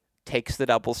State takes the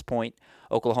doubles point.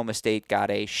 Oklahoma State got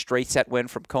a straight set win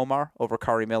from Komar over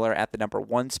Kari Miller at the number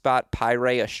 1 spot. Pyre,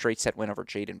 a straight set win over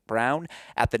Jaden Brown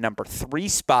at the number 3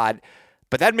 spot.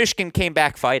 But then Michigan came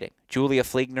back fighting. Julia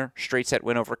Fliegner, straight set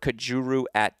win over Kajuru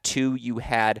at 2. You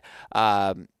had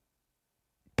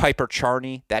Piper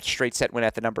Charney, that straight set win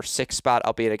at the number 6 spot,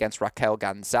 albeit against Raquel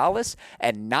Gonzalez,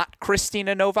 and not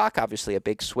Christina Novak. Obviously a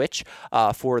big switch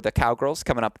for the Cowgirls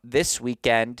coming up this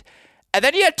weekend. And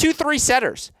then you had 2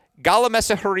 3-setters. Gala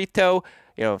Mesahurito,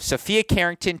 Sophia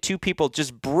Carrington, 2 people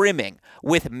just brimming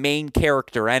with main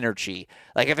character energy.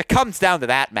 Like, if it comes down to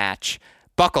that match,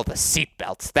 buckle the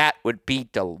seatbelts. That would be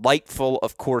delightful.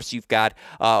 Of course, you've got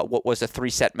what was a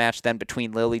 3-set match then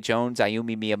between Lily Jones,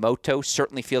 Ayumi Miyamoto.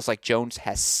 Certainly feels like Jones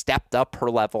has stepped up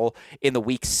her level in the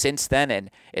weeks since then,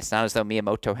 and it's not as though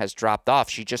Miyamoto has dropped off.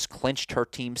 She just clinched her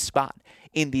team's spot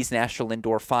in these National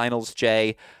Indoor Finals,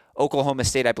 Jay. Oklahoma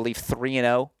State, I believe,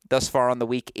 3-0 thus far on the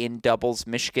week in doubles.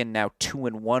 Michigan now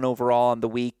 2-1 overall on the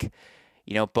week.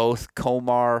 Both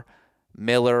Komar,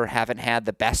 Miller haven't had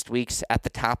the best weeks at the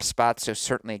top spot, so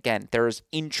certainly, again, there is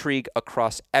intrigue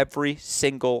across every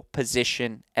single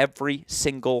position, every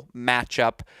single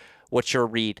matchup. What's your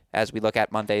read as we look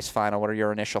at Monday's final? What are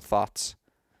your initial thoughts?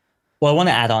 Well, I want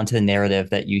to add on to the narrative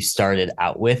that you started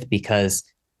out with, because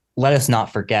let us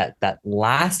not forget that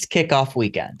last kickoff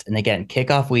weekend, and again,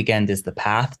 kickoff weekend is the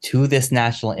path to this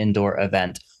national indoor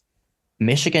event,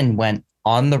 Michigan went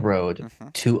on the road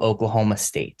to Oklahoma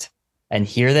State. And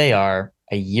here they are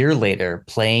a year later,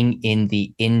 playing in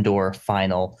the indoor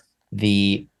final.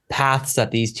 The paths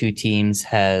that these two teams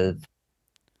have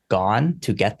gone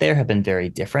to get there have been very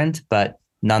different, but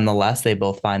nonetheless, they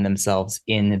both find themselves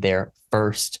in their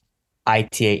first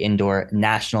ITA Indoor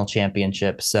National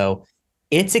Championship. So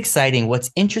it's exciting.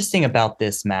 What's interesting about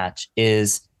this match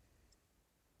is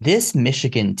this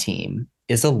Michigan team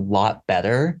is a lot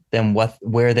better than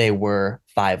where they were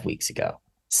 5 weeks ago.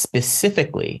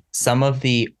 Specifically, some of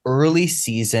the early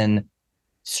season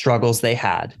struggles they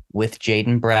had with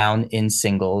Jaden Brown in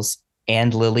singles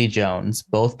and Lily Jones,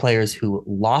 both players who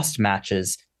lost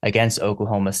matches against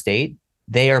Oklahoma State,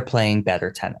 they are playing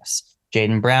better tennis.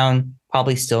 Jaden Brown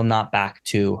probably still not back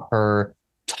to her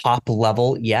top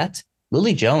level yet.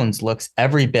 Lily Jones looks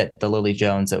every bit the Lily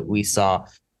Jones that we saw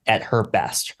at her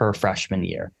best, her freshman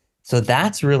year. So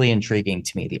that's really intriguing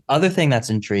to me. The other thing that's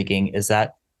intriguing is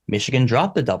that Michigan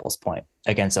dropped the doubles point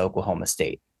against Oklahoma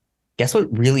State. Guess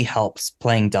what really helps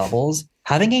playing doubles?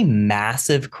 Having a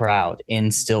massive crowd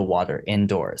in Stillwater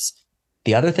indoors.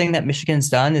 The other thing that Michigan's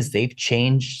done is they've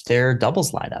changed their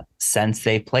doubles lineup since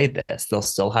they played this. They'll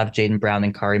still have Jaden Brown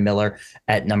and Kari Miller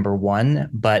at number 1,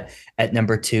 but at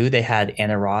number 2, they had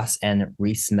Anna Ross and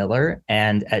Reese Miller.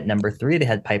 And at number 3, they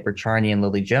had Piper Charney and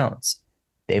Lily Jones.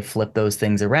 They've flipped those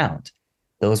things around.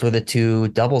 Those were the 2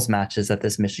 doubles matches that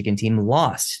this Michigan team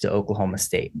lost to Oklahoma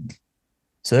State.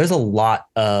 So there's a lot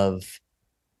of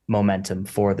momentum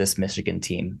for this Michigan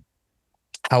team.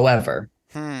 However,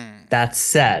 that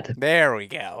said, there we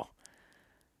go.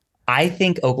 I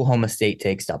think Oklahoma State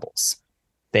takes doubles.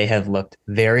 They have looked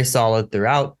very solid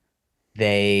throughout.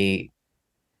 They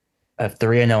have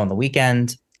 3-0 on the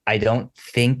weekend. I don't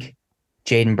think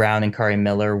Jaden Brown and Kari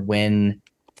Miller win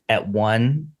at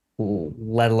 1,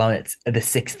 let alone it's the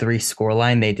 6-3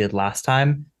 scoreline they did last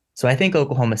time. So I think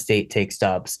Oklahoma State takes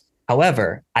dubs.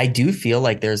 However, I do feel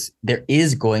like there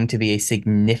is going to be a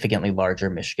significantly larger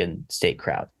Michigan State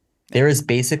crowd. There is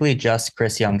basically just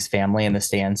Chris Young's family in the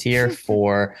stands here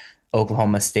for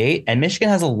Oklahoma State, and Michigan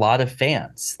has a lot of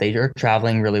fans. They are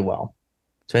traveling really well.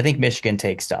 So I think Michigan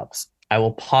takes dubs. I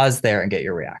will pause there and get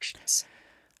your reactions.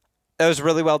 That was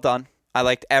really well done. I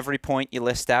liked every point you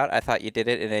list out. I thought you did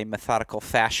it in a methodical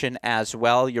fashion as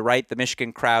well. You're right, the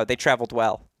Michigan crowd, they traveled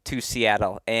well to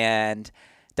Seattle, and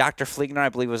Dr. Fliegner, I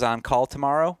believe, was on call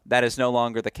tomorrow. That is no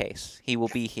longer the case. He will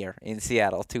be here in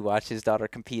Seattle to watch his daughter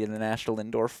compete in the National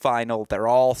Indoor Final. They're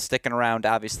all sticking around,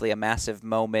 obviously a massive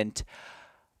moment.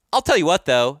 I'll tell you what,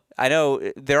 though. I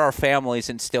know there are families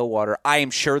in Stillwater. I am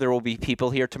sure there will be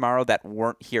people here tomorrow that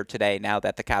weren't here today now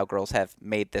that the Cowgirls have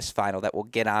made this final that will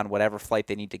get on whatever flight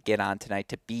they need to get on tonight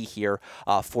to be here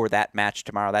for that match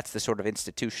tomorrow. That's the sort of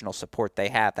institutional support they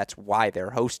have. That's why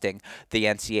they're hosting the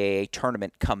NCAA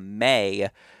tournament come May.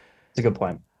 That's a good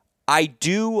point. I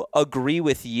do agree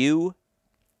with you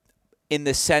in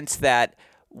the sense that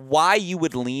why you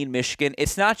would lean Michigan,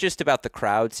 it's not just about the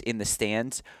crowds in the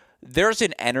stands. There's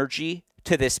an energy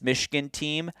to this Michigan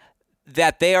team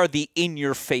that they are the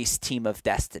in-your-face team of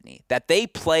destiny, that they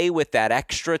play with that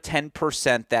extra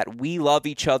 10%, that we love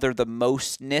each other the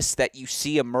mostness that you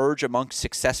see emerge amongst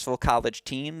successful college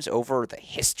teams over the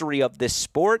history of this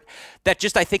sport, that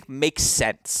just, I think, makes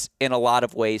sense in a lot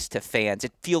of ways to fans.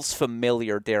 It feels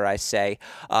familiar, dare I say,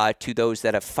 to those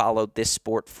that have followed this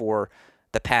sport for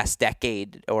the past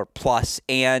decade or plus,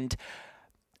 and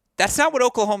that's not what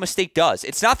Oklahoma State does.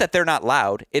 It's not that they're not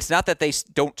loud. It's not that they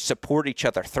don't support each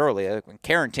other thoroughly. When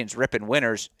Carrington's ripping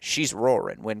winners, she's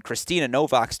roaring. When Christina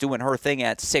Novak's doing her thing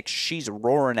at 6, she's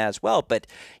roaring as well. But,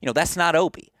 that's not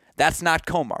Obi. That's not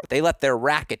Komar. They let their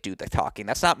racket do the talking.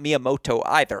 That's not Miyamoto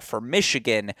either. For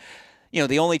Michigan,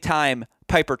 the only time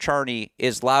Piper Charney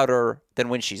is louder than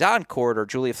when she's on court, or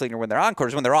Julia Fliegner when they're on court,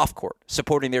 is when they're off court,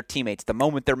 supporting their teammates. The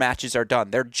moment their matches are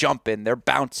done, they're jumping, they're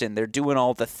bouncing, they're doing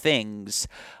all the things.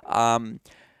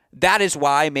 That is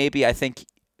why maybe I think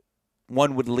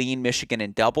one would lean Michigan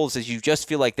in doubles, is you just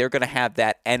feel like they're going to have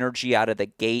that energy out of the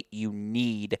gate you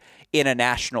need in a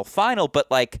national final. But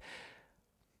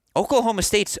Oklahoma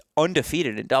State's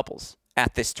undefeated in doubles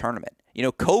at this tournament.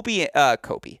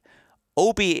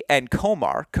 Obi and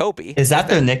Komar, Kobe. Is that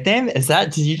their nickname?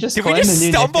 Did you just Did we just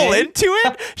stumble into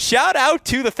it? Shout out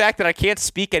to the fact that I can't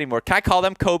speak anymore. Can I call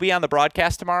them Kobe on the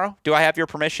broadcast tomorrow? Do I have your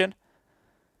permission?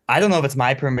 I don't know if it's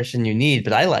my permission you need,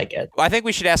 but I like it. Well, I think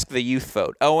we should ask the youth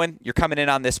vote. Owen, you're coming in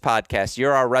on this podcast.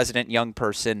 You're our resident young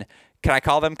person. Can I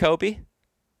call them Kobe?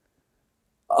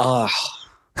 I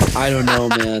don't know,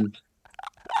 man.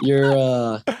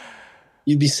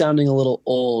 You'd be sounding a little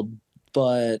old,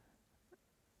 but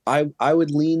I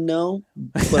would lean no,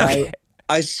 but okay.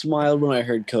 I smiled when I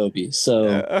heard Kobe. So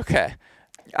okay.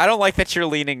 I don't like that you're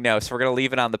leaning no, so we're going to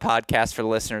leave it on the podcast for the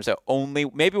listeners.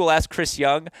 Maybe we'll ask Chris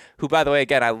Young, who, by the way,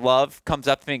 again, I love, comes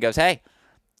up to me and goes, hey,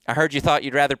 I heard you thought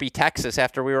you'd rather be Texas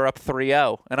after we were up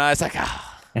 3-0. And I was like,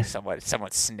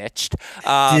 someone snitched.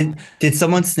 Did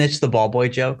someone snitch the ball boy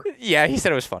joke? Yeah, he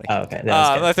said it was funny. Oh, okay. That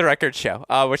was good. Let the record show,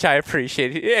 which I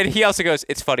appreciate. And he also goes,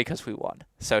 it's funny because we won.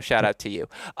 So shout out to you.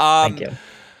 Thank you.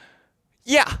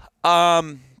 Yeah.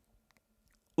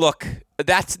 Look,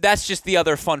 that's just the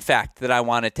other fun fact that I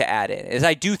wanted to add in, is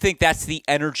I do think that's the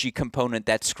energy component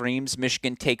that screams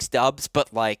Michigan takes dubs,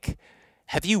 but like,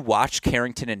 have you watched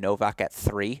Carrington and Novak at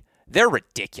 3? They're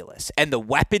ridiculous. And the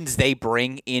weapons they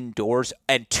bring indoors,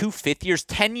 and 2 fifth years,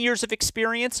 10 years of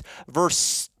experience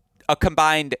versus a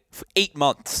combined 8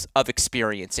 months of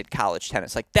experience in college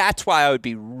tennis. Like, that's why I would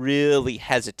be really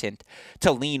hesitant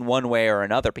to lean one way or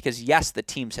another, because yes, the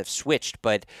teams have switched,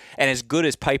 and as good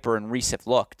as Piper and Reese have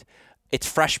looked, it's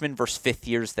freshmen versus fifth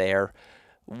years there.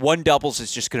 One doubles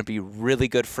is just going to be really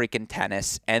good freaking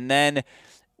tennis. And then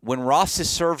when Ross's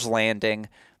serves landing,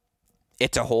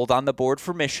 it's a hold on the board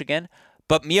for Michigan.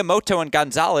 But Miyamoto and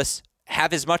Gonzalez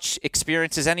have as much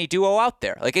experience as any duo out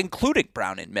there, like including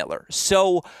Brown and Miller.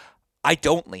 So I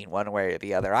don't lean one way or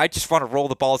the other. I just want to roll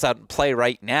the balls out and play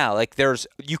right now. Like,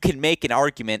 you can make an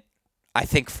argument, I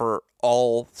think, for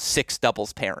all 6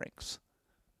 doubles pairings.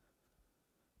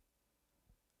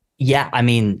 Yeah, I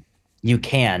mean, you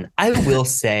can. I will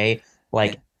say,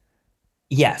 like,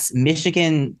 yes,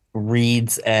 Michigan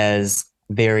reads as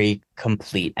very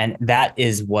complete. And that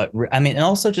is what, and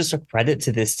also just a credit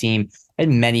to this team.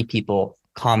 And many people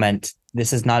comment,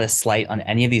 this is not a slight on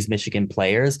any of these Michigan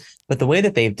players, but the way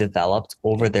that they've developed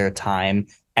over their time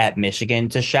at Michigan,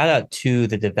 to shout out to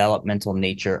the developmental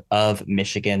nature of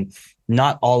Michigan.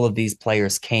 Not all of these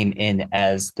players came in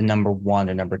as the number 1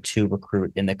 or number 2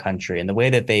 recruit in the country. And the way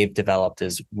that they've developed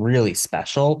is really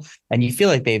special. And you feel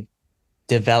like they've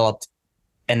developed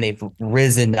and they've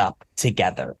risen up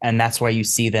together. And that's why you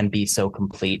see them be so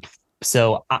complete.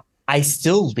 So I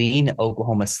still lean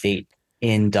Oklahoma State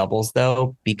in doubles,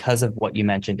 though, because of what you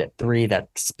mentioned at 3, that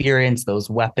experience, those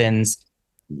weapons.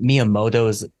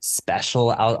 Miyamoto's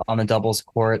special out on the doubles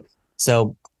court.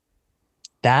 So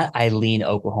that I lean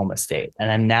Oklahoma State.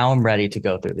 And I'm ready to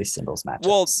go through these singles matchups.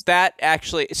 Well, that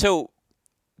actually, so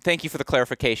thank you for the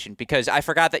clarification, because I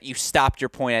forgot that you stopped your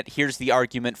point at, here's the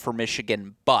argument for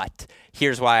Michigan, but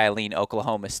here's why I lean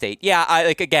Oklahoma State. Yeah, I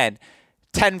like, again,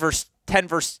 10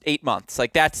 versus 8 months.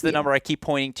 Like, that's the number I keep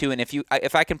pointing to. And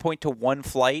if I can point to one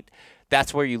flight,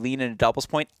 that's where you lean in a doubles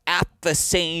point. At the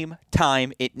same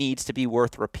time, it needs to be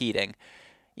worth repeating.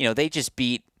 You know, they just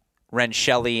beat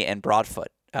Rensheli and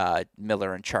Broadfoot,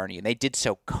 Miller and Charney, and they did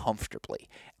so comfortably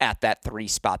at that 3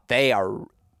 spot.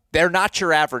 They're not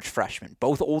your average freshman.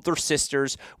 Both older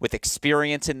sisters with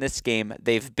experience in this game.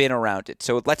 They've been around it.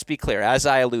 So let's be clear, as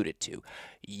I alluded to,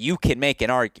 you can make an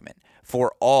argument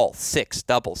for all 6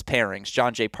 doubles pairings.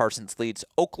 John J. Parsons leads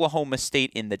Oklahoma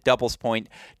State in the doubles point.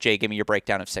 Jay, give me your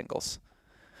breakdown of singles.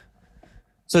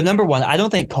 So number 1, I don't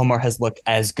think Komar has looked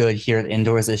as good here at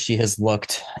indoors as she has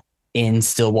looked in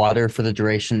Stillwater for the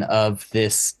duration of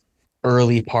this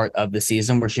early part of the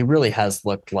season, where she really has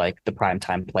looked like the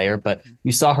primetime player. But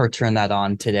you saw her turn that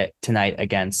on tonight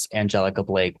against Angelica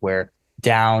Blake, where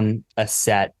down a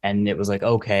set, and it was like,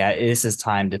 okay, this is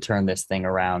time to turn this thing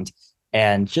around.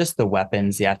 And just the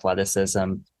weapons, the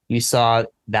athleticism, you saw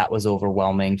that was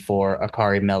overwhelming for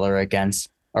Akari Miller against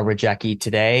a Rajecki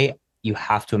today. You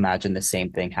have to imagine the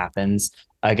same thing happens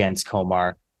against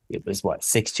Komar. It was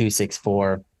 6'2",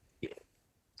 6'4".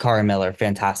 Akari Miller,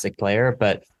 fantastic player,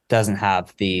 but doesn't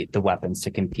have the weapons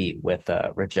to compete with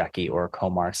Rajecki or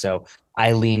Komar. So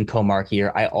I lean Komar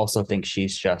here. I also think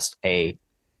she's just a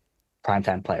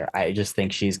primetime player. I just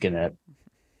think she's going to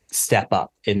step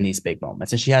up in these big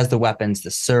moments. And she has the weapons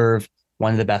to serve,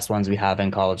 one of the best ones we have in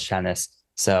college tennis.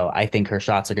 So I think her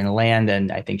shots are going to land,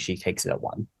 and I think she takes it at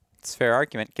 1. It's a fair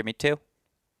argument. Give me 2.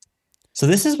 So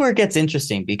this is where it gets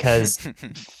interesting, because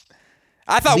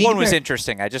I thought 1 was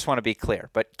interesting. I just want to be clear,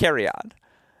 but carry on.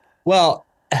 Well,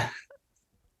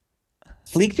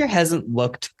 Fleekner hasn't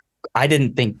looked, I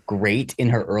didn't think, great in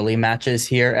her early matches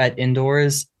here at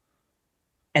indoors.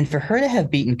 And for her to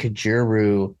have beaten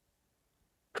Kajuru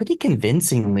pretty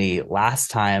convincingly last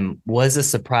time was a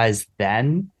surprise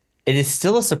then. It is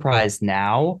still a surprise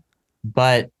now,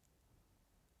 but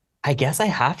I guess I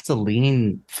have to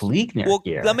lean Fleekner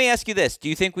here. Let me ask you this. Do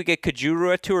you think we get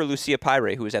Kajuru at 2 or Lucia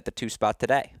Pyre, who was at the 2 spot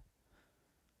today?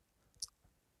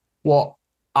 Well,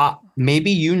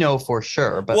 Maybe you know for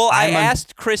sure, but Well, I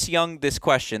asked Chris Young this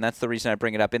question. That's the reason I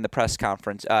bring it up in the press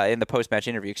conference, in the post-match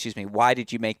interview, excuse me. Why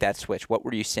did you make that switch? What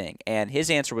were you seeing? And his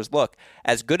answer was, look,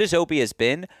 as good as Obi has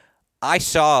been, I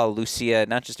saw Lucia,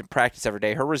 not just in practice every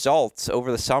day, her results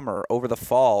over the summer, over the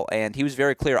fall, and he was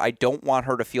very clear, I don't want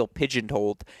her to feel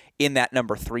pigeonholed in that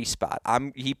number 3 spot.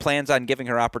 He plans on giving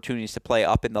her opportunities to play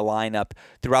up in the lineup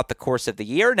throughout the course of the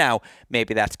year. Now,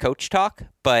 maybe that's coach talk,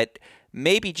 but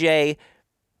maybe, Jay,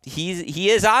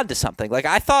 he is on to something. Like,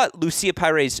 I thought Lucia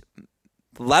Pyre's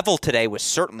level today was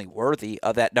certainly worthy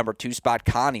of that number 2 spot.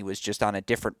 Connie was just on a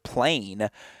different plane.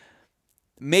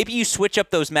 Maybe you switch up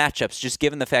those matchups, just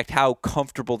given the fact how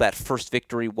comfortable that first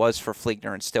victory was for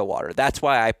Fleegner and Stillwater. That's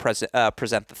why I present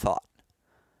the thought.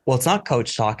 Well, it's not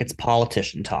coach talk, it's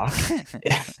politician talk.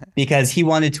 Because he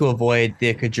wanted to avoid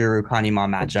the Kajuru-Kanima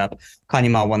matchup.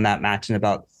 Kanima won that match in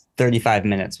about 35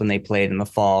 minutes when they played in the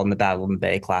fall in the Battle of the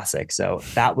Bay Classic. So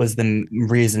that was the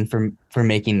reason for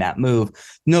making that move.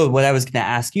 No, what I was going to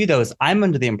ask you, though, is I'm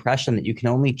under the impression that you can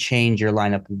only change your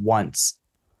lineup once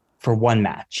for one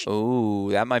match.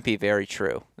 Oh, that might be very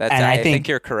true. I think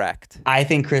you're correct. I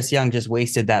think Chris Young just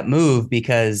wasted that move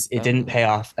because it didn't pay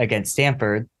off against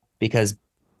Stanford because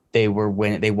they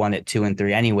won it 2 and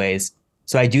 3 anyways.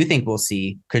 So I do think we'll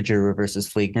see Kajuru versus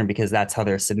Fleegner because that's how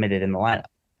they're submitted in the lineup.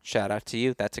 Shout out to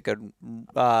you. That's a good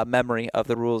memory of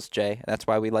the rules, Jay. That's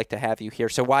why we like to have you here.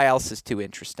 So why else is too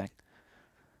interesting?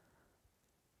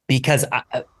 Because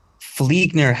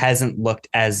Fleegner hasn't looked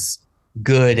as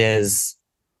good as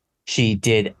she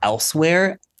did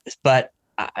elsewhere, but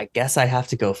I guess I have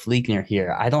to go Fleegner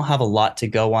here. I don't have a lot to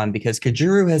go on because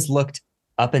Kajuru has looked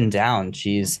up and down.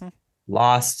 She's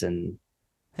lost, and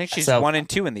I think she's 1 and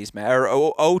 2 in these or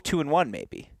 2-1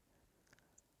 maybe.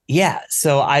 Yeah,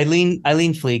 so I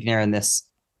lean Fleegner in this.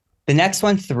 The next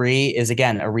one, 3, is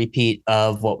again a repeat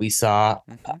of what we saw.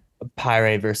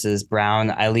 Pyre versus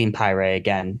Brown. I lean Pyre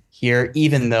again here,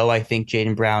 even though I think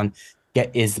Jaden Brown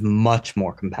is much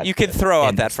more competitive. You can throw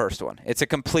out that first one. It's a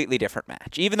completely different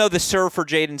match. Even though the serve for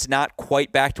Jaden's not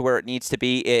quite back to where it needs to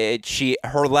be,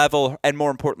 her level, and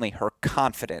more importantly, her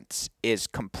confidence is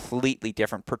completely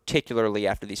different, particularly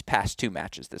after these past 2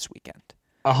 matches this weekend.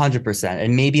 100%,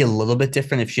 and maybe a little bit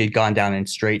different if she had gone down in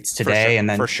straights today, and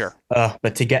then for sure.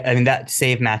 But that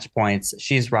save match points,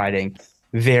 she's riding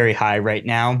very high right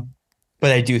now.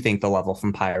 But I do think the level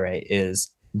from Pyre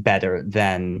is better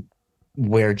than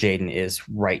where Jaden is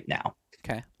right now.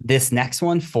 Okay. This next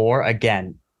one, 4,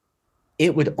 again,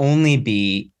 it would only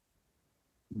be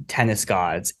tennis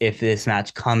gods if this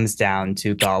match comes down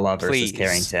to Gala versus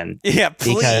Carrington. Yeah,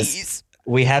 please. Because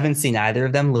we haven't seen either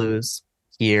of them lose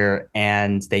here,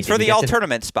 and they for the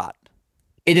all-tournament spot.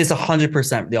 It is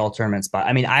 100% the all-tournament spot.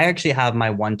 I mean, I actually have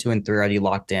my 1, 2, and 3 already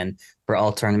locked in for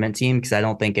all-tournament team because I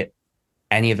don't think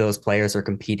any of those players are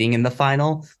competing in the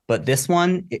final. But this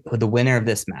one, the winner of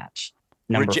this match,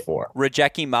 number 4.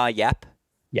 Rajeki Ma Yep.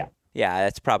 Yeah. Yeah,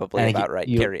 that's probably about right.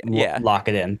 Lock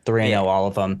it in. 3-0, all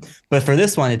of them. But for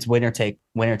this one, it's winner take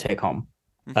home.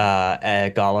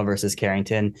 Gala versus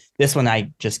Carrington. This one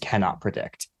I just cannot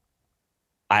predict.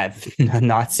 I've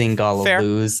not seen Gala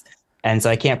lose, and so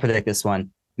I can't predict this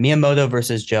one. Miyamoto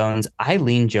versus Jones. I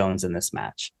lean Jones in this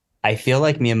match. I feel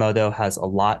like Miyamoto has a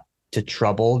lot to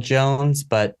trouble Jones,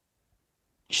 but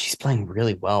she's playing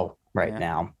really well right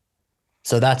now.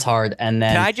 So that's hard. And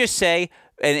then can I just say,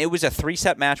 and it was a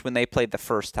 3-set match when they played the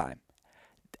first time.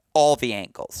 All the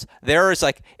angles. There is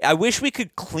I wish we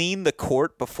could clean the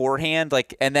court beforehand,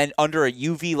 and then under a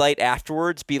UV light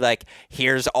afterwards be like,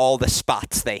 here's all the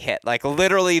spots they hit.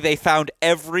 Literally, they found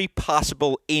every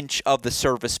possible inch of the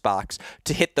service box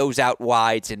to hit those out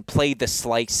wides and play the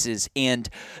slices. And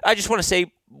I just want to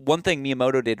say one thing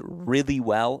Miyamoto did really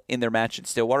well in their match in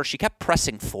Stillwater. She kept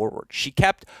pressing forward. She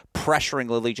kept pressuring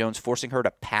Lily Jones, forcing her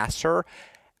to pass her.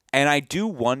 And I do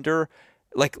wonder,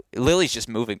 Lily's just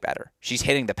moving better. She's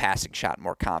hitting the passing shot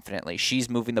more confidently. She's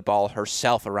moving the ball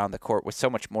herself around the court with so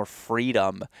much more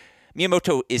freedom.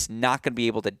 Miyamoto is not going to be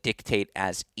able to dictate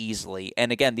as easily.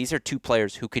 And again, these are 2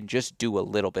 players who can just do a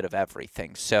little bit of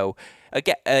everything. So,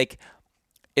 again,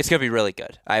 it's going to be really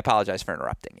good. I apologize for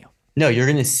interrupting you. No, you're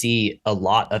going to see a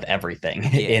lot of everything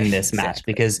in this match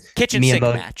because kitchen sink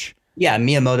match. Yeah,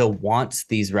 Miyamoto wants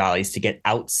these rallies to get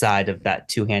outside of that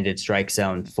 2-handed strike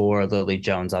zone for Lily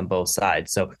Jones on both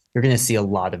sides. So you're going to see a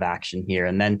lot of action here.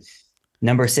 And then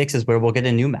number 6 is where we'll get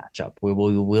a new matchup. We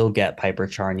will get Piper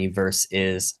Charney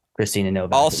versus Christina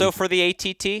Novak. Also for the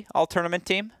ATT all-tournament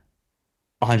team?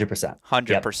 100%.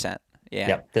 100%. Yep. Yeah.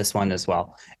 Yep, this one as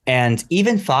well. And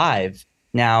even 5,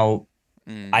 now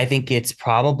I think it's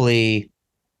probably...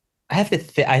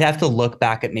 I'd have to look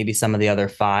back at maybe some of the other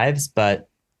 5s, but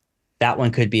that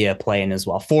one could be a play-in as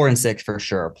well. 4 and 6 for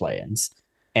sure are play-ins.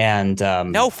 And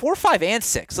no, 4, 5, and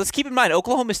 6. Let's keep in mind,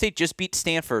 Oklahoma State just beat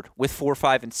Stanford with 4,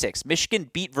 5, and 6. Michigan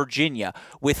beat Virginia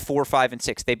with 4, 5, and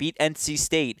 6. They beat NC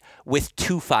State with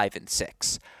 2, 5, and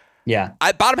 6. Yeah.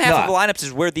 Bottom half of the lineups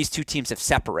is where these two teams have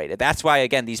separated. That's why,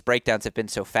 again, these breakdowns have been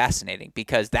so fascinating,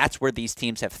 because that's where these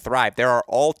teams have thrived. There are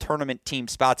all tournament team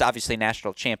spots, obviously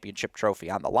national championship trophy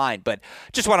on the line, but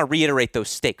just want to reiterate those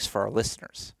stakes for our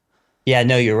listeners. Yeah,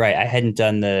 no, you're right. I hadn't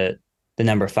done the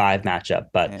number 5 matchup,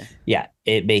 but yeah,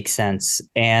 it makes sense.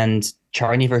 And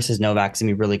Charney versus Novak's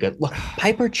gonna be really good. Look,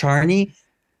 Piper Charney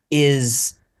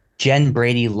is Jen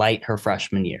Brady light her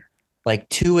freshman year, like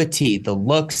to a T. The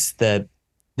looks, the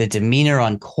demeanor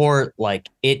on court, like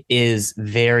it is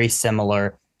very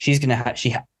similar. She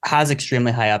has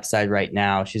extremely high upside right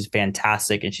now. She's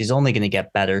fantastic, and she's only going to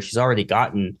get better. She's already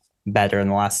gotten better in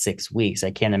the last 6 weeks.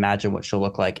 I can't imagine what she'll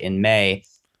look like in May.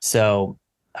 So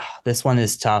this one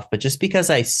is tough, but just because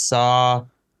I've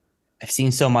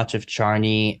seen so much of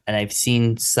Charney, and I've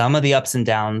seen some of the ups and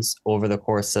downs over the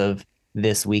course of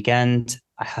this weekend,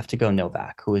 I have to go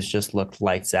Novak, who has just looked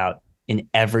lights out in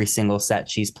every single set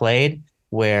she's played,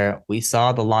 where we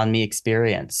saw the Lanmi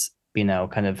experience,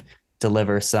 kind of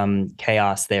deliver some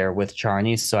chaos there with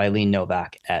Charney. So I lean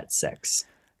Novak at 6.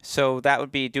 So that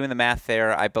would be, doing the math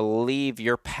there, I believe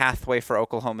your pathway for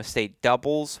Oklahoma State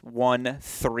doubles 1,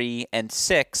 3, and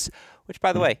 6, which,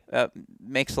 by the way,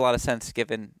 makes a lot of sense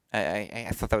given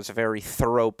I thought that was a very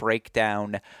thorough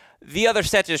breakdown. The other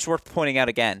set is worth pointing out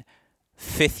again.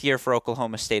 5th year for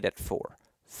Oklahoma State at 4.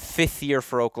 5th year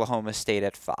for Oklahoma State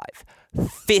at 5.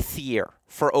 5th year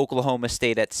for Oklahoma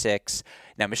State at 6.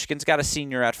 Now, Michigan's got a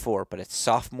senior at 4, but it's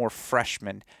sophomore,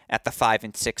 freshman at the 5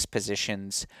 and 6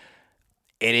 positions.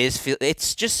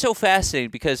 It's just so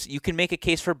fascinating because you can make a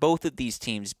case for both of these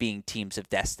teams being teams of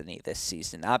destiny this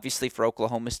season. Obviously, for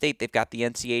Oklahoma State, they've got the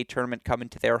NCAA tournament coming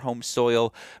to their home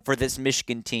soil. For this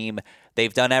Michigan team,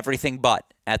 they've done everything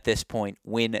but, at this point,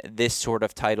 win this sort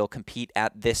of title, compete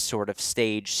at this sort of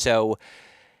stage. So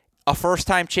a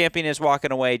first-time champion is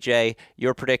walking away, Jay.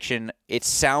 Your prediction, it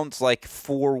sounds like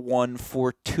 4-1,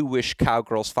 4-2-ish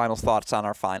Cowgirls. Final thoughts on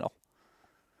our final?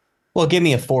 Well, give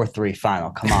me a 4-3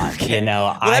 final. Come on. Okay.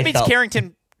 That means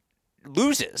Carrington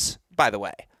loses, by the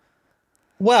way.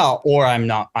 Well, or I'm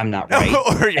not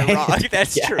right. Or you're wrong.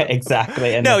 That's yeah, true.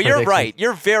 Exactly. And no, you're right.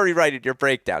 You're very right in your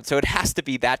breakdown. So it has to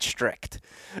be that strict.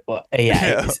 Well,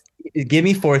 yeah. Give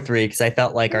me 4-3, because I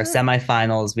felt like our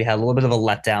semifinals, we had a little bit of a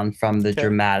letdown from the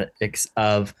dramatics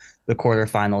of the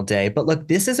quarterfinal day. But look,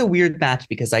 this is a weird match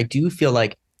because I do feel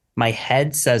like my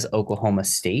head says Oklahoma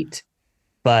State,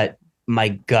 but my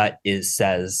gut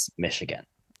says Michigan.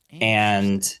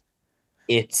 And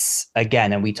it's,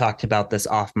 again, and we talked about this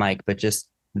off mic, but just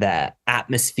the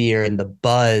atmosphere and the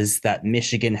buzz that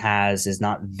Michigan has is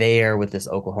not there with this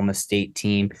Oklahoma State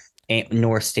team,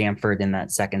 nor Stanford in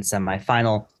that second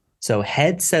semifinal. So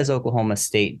head says Oklahoma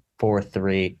State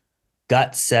 4-3.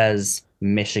 Gut says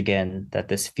Michigan, that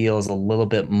this feels a little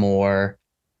bit more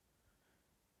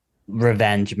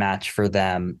revenge match for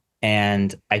them.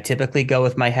 And I typically go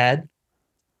with my head,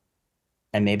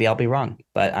 and maybe I'll be wrong,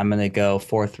 but I'm going to go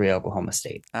 4-3 Oklahoma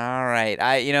State. All right.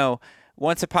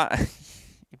 Once upon,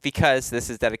 because this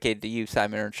is dedicated to you,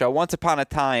 Simon Earnshaw, once upon a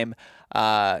time,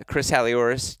 Chris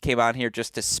Halioris came on here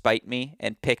just to spite me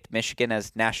and picked Michigan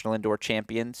as national indoor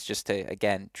champions, just to,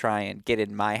 again, try and get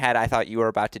in my head. I thought you were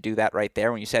about to do that right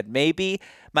there when you said maybe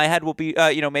my head will be,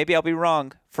 maybe I'll be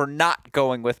wrong for not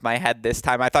going with my head this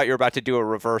time. I thought you were about to do a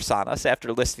reverse on us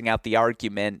after listing out the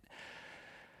argument.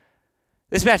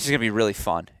 This match is going to be really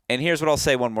fun. And here's what I'll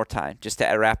say one more time, just to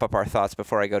wrap up our thoughts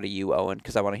before I go to you, Owen,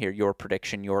 because I want to hear your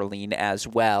prediction, your lean as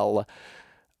well.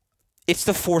 It's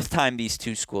the 4th time these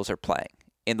two schools are playing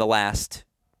in the last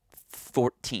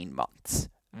 14 months.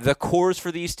 The cores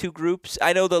for these two groups,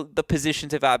 I know the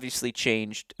positions have obviously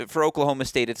changed. For Oklahoma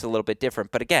State, it's a little bit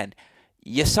different. But again,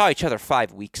 you saw each other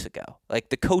 5 weeks ago. Like,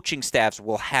 the coaching staffs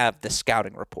will have the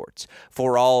scouting reports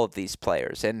for all of these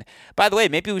players. And by the way,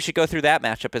 maybe we should go through that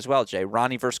matchup as well, Jay.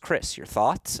 Ronnie versus Chris. Your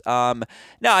thoughts? No,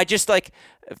 I just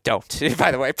don't.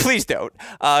 By the way, please don't.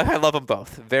 I love them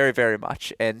both very, very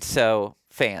much. And so,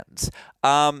 fans.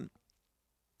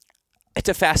 It's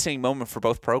a fascinating moment for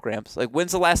both programs. Like,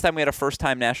 when's the last time we had a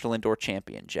first-time national indoor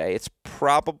champion, Jay? It's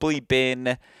probably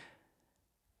been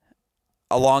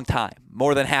a long time,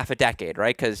 more than half a decade,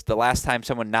 right? Because the last time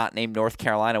someone not named North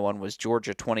Carolina won was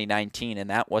Georgia 2019, and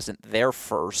that wasn't their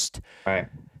first. Right.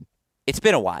 It's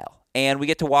been a while, and we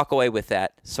get to walk away with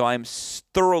that. So I'm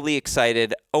thoroughly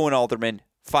excited. Owen Alderman,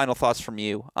 final thoughts from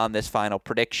you on this final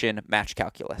prediction, match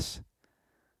calculus.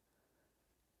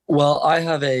 Well, I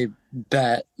have a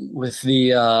bet with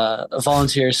the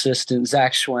volunteer assistant,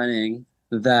 Zach Schwenning,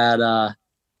 that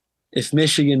if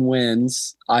Michigan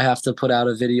wins, I have to put out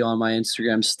a video on my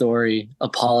Instagram story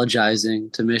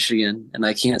apologizing to Michigan. And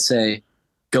I can't say,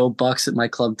 go Bucks at my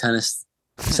club tennis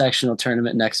sectional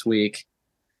tournament next week.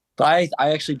 But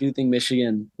I actually do think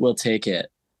Michigan will take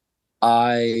it.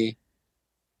 I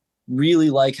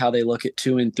really like how they look at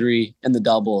 2 and 3 in the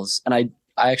doubles. And I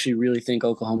actually really think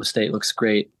Oklahoma State looks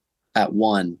great at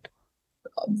 1.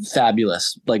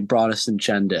 Fabulous, like Broadus and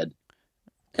Chen did.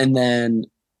 And then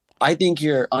I think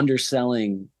you're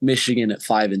underselling Michigan at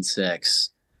 5 and 6.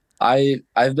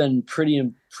 I've been pretty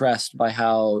impressed by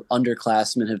how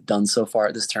underclassmen have done so far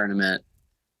at this tournament.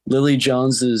 Lily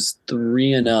Jones is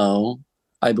 3-0,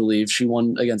 I believe. She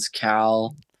won against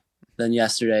Cal, then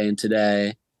yesterday and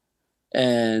today.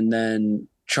 And then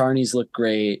Charney's looked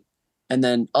great. And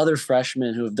then other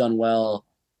freshmen who have done well.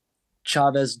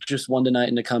 Chavez just won tonight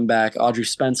in a comeback. Audrey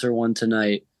Spencer won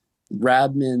tonight.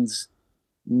 Radman's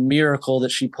miracle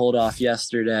that she pulled off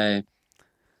yesterday.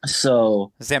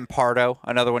 So Zampardo,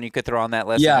 another one you could throw on that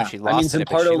list. yeah, She lost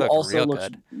Zampardo also looks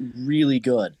looks really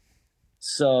good.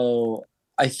 So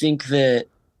I think Michigan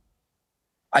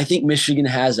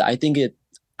has it. I think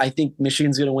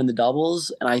Michigan's going to win the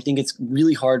doubles, and I think it's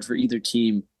really hard for either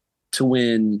team to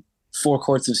win 4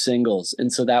 courts of singles.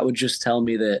 And so that would just tell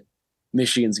me that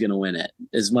Michigan's going to win it,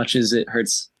 as much as it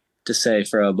hurts to say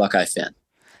for a Buckeye fan.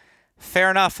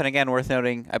 Fair enough. And again, worth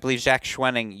noting, I believe Zach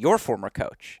Schwenning, your former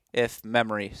coach, if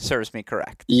memory serves me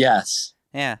correct. Yes.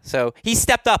 Yeah, so he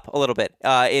stepped up a little bit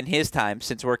in his time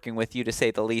since working with you, to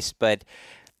say the least. But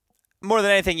more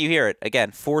than anything, you hear it.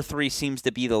 Again, 4-3 seems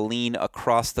to be the lean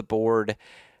across the board.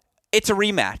 It's a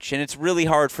rematch, and it's really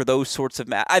hard for those sorts of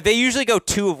matches. They usually go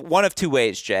one of two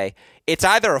ways, Jay. It's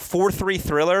either a 4-3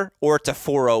 thriller or it's a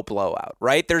 4-0 blowout,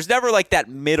 right? There's never like that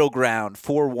middle ground,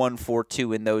 4-1,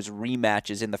 4-2 in those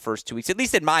rematches in the first 2 weeks, at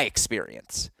least in my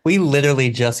experience. We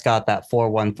literally just got that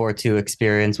 4-1, 4-2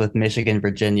 experience with Michigan,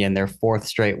 Virginia, and their 4th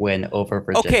straight win over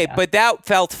Virginia. Okay, but that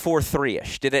felt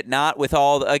 4-3-ish, did it not? With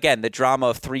all, again, the drama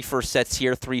of 3 first sets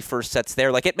here, 3 first sets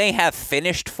there. Like, it may have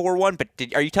finished 4-1, but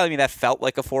are you telling me that felt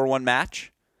like a 4-1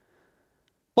 match?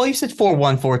 Well, you said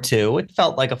 4-1, 4-2. It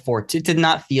felt like a 4-2. It did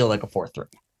not feel like a 4-3.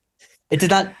 It did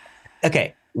not.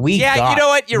 Okay. You know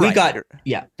what? You're right.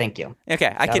 Yeah, thank you.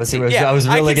 Okay, I was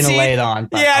really going to lay it on.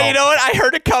 Yeah, you know what? I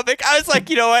heard it coming. I was like,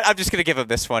 you know what? I'm just going to give him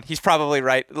this one. He's probably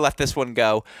right. Let this one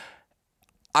go.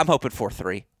 I'm hoping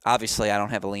 4-3. Obviously, I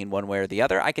don't have a lean one way or the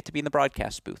other. I get to be in the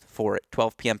broadcast booth for it.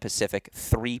 12 p.m. Pacific,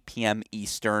 3 p.m.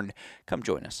 Eastern. Come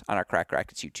join us on our Crack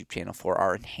Rackets YouTube channel for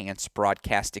our enhanced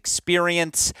broadcast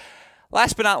experience.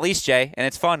 Last but not least, Jay, and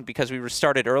it's fun because we were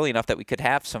started early enough that we could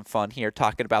have some fun here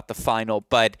talking about the final,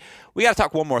 but we got to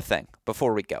talk one more thing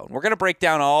before we go. And we're going to break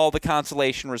down all the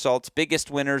consolation results, biggest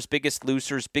winners, biggest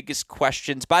losers, biggest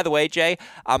questions. By the way, Jay,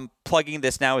 I'm plugging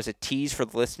this now as a tease for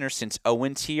the listeners since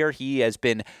Owen's here. He has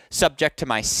been subject to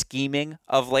my scheming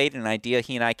of late, an idea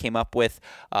he and I came up with,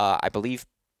 I believe,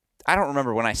 I don't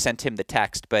remember when I sent him the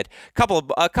text, but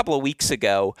a couple of weeks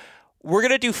ago. We're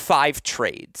going to do 5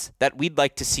 trades that we'd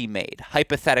like to see made,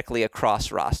 hypothetically,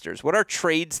 across rosters. What are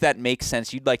trades that make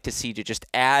sense you'd like to see to just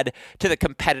add to the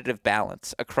competitive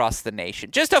balance across the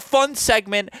nation? Just a fun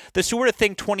segment, the sort of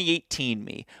thing 2018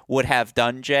 me would have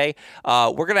done, Jay.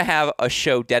 We're going to have a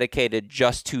show dedicated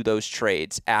just to those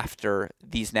trades after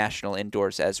these national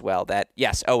indoors as well that,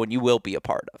 yes, Owen, you will be a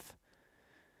part of.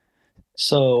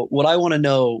 So what I want to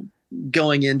know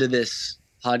going into this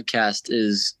podcast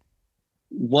is,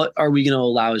 what are we going to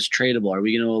allow as tradable? Are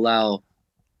we going to allow?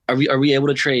 Are we able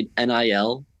to trade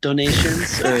NIL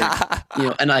donations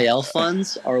or NIL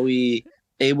funds? Are we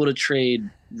able to trade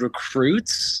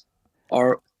recruits?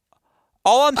 All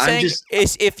I'm saying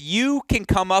is, if you can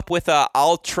come up with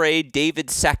I'll trade David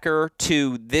Secker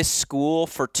to this school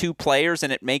for 2 players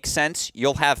and it makes sense,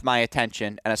 you'll have my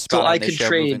attention and a spot on this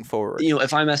show moving forward.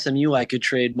 If I'm SMU, I could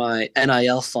trade my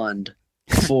NIL fund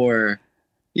for.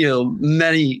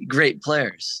 Many great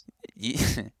players.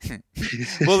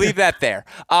 We'll leave that there.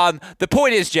 The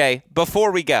point is, Jay,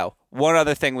 before we go, one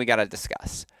other thing we got to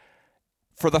discuss.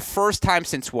 For the first time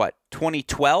since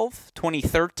 2012,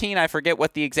 2013, I forget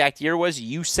what the exact year was,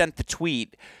 you sent the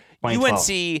tweet.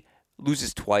 UNC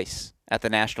loses twice at the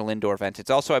National Indoor event. It's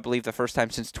also, I believe, the first time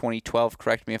since 2012,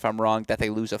 correct me if I'm wrong, that they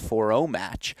lose a 4-0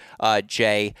 match,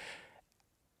 Jay.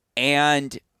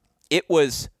 And it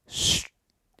was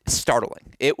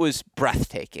startling. It was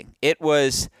breathtaking. It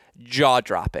was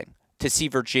jaw-dropping to see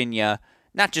Virginia,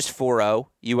 not just 4-0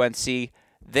 UNC,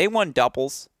 they won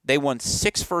doubles. They won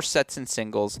 6 first sets in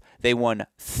singles. They won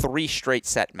 3 straight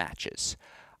set matches.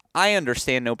 I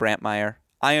understand no Brantmeyer.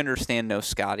 I understand no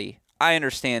Scotty. I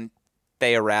understand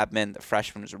Thea Rabman, the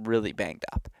freshman, was really banged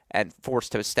up and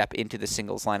forced to step into the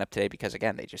singles lineup today because,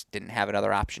 again, they just didn't have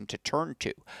another option to turn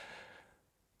to.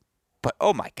 But,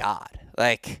 oh, my God.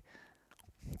 Like,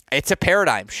 it's a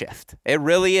paradigm shift. It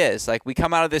really is. Like, we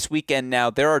come out of this weekend now,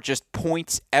 there are just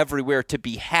points everywhere to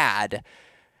be had.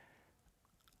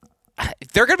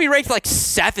 They're going to be ranked like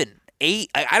 7, 8.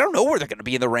 I don't know where they're going to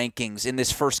be in the rankings in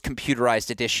this first computerized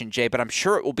edition, Jay, but I'm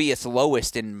sure it will be its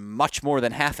lowest in much more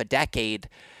than half a decade.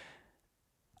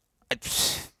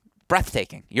 It's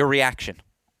breathtaking. Your reaction?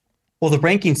 Well, the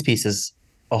rankings piece is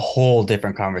a whole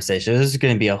different conversation. This is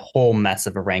going to be a whole mess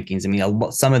of a rankings. I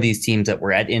mean, some of these teams that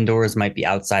were at indoors might be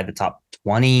outside the top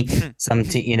 20. Some,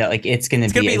 like it's going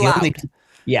to be loud.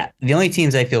 The only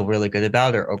teams I feel really good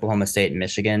about are Oklahoma State and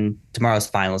Michigan. Tomorrow's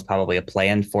final is probably a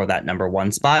play-in for that number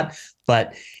 1 spot.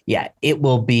 But yeah, it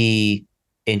will be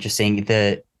interesting.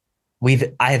 I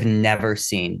have never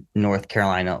seen North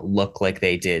Carolina look like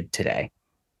they did today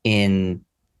in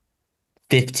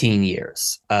 15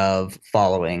 years of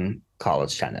following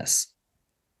college tennis.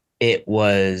 It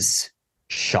was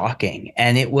shocking.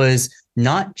 And it was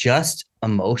not just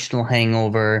emotional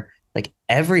hangover. Like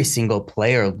every single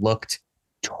player looked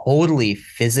totally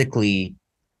physically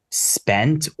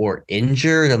spent or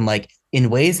injured and like in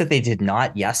ways that they did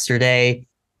not yesterday.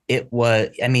 It was,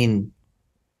 I mean,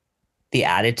 the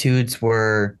attitudes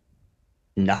were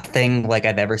nothing like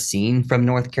I've ever seen from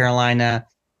North Carolina.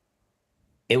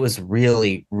 It was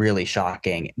really, really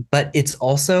shocking. But it's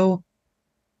also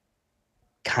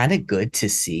kind of good to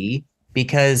see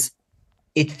because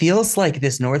it feels like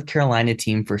this North Carolina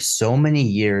team for so many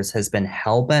years has been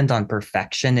hellbent on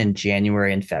perfection in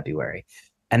January and February.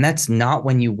 And that's not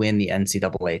when you win the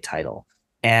NCAA title.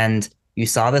 And you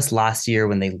saw this last year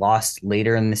when they lost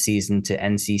later in the season to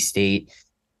NC State.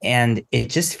 And it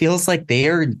just feels like they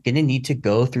are going to need to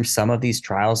go through some of these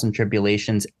trials and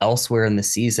tribulations elsewhere in the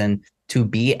season to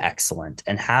be excellent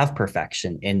and have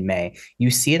perfection in May.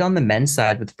 You see it on the men's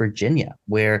side with Virginia,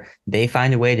 where they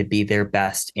find a way to be their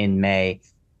best in May.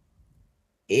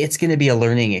 It's going to be a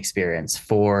learning experience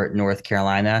for North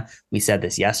Carolina. We said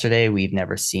this yesterday. We've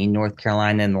never seen North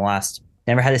Carolina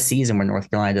never had a season where North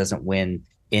Carolina doesn't win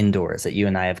indoors that you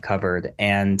and I have covered.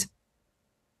 And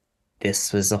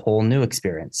this was a whole new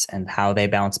experience, and how they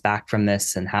bounce back from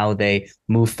this and how they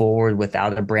move forward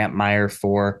without a Brantmeyer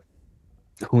for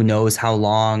who knows how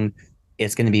long.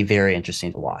 It's going to be very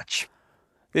interesting to watch.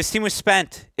 This team was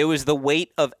spent. It was the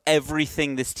weight of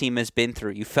everything this team has been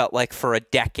through. You felt like for a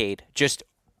decade, just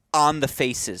on the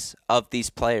faces of these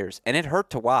players. And it hurt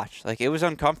to watch. Like, it was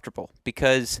uncomfortable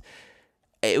because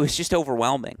it was just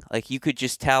overwhelming. Like, you could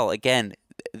just tell, again,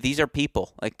 these are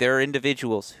people. Like, they're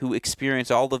individuals who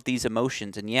experience all of these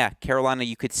emotions. And yeah, Carolina,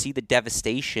 you could see the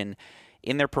devastation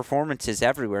in their performances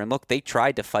everywhere. And look, they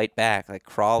tried to fight back. Like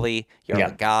Crawley,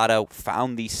 Yarlagata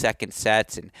found these second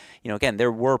sets. And, again,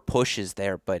 there were pushes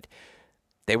there, but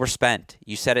they were spent.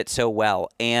 You said it so well.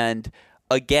 And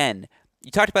again,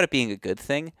 you talked about it being a good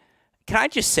thing. Can I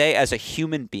just say, as a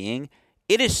human being,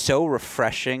 it is so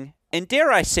refreshing and,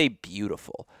 dare I say,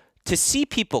 beautiful to see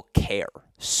people care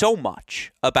so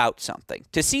much about something.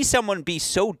 To see someone be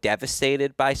so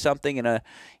devastated by something in a,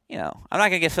 I'm not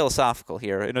going to get philosophical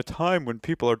here, in a time when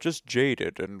people are just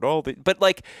jaded and all the, but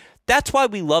like, that's why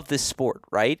we love this sport,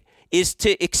 right? Is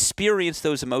to experience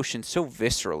those emotions so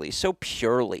viscerally, so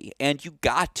purely. And you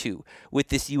got to with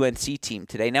this UNC team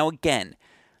today. Now, again,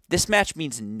 this match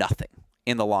means nothing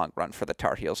in the long run for the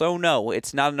Tar Heels. Oh, no,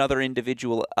 it's not another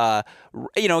individual.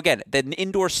 Again, the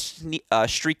indoor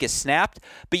streak is snapped,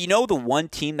 but the one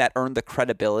team that earned the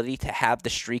credibility to have the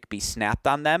streak be snapped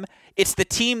on them? It's the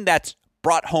team that's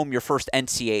brought home your first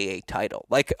NCAA title.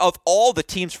 Like, of all the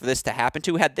teams for this to happen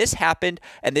to, had this happened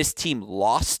and this team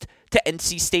lost to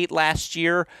NC State last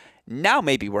year, now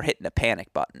maybe we're hitting a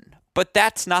panic button. But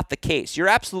that's not the case. You're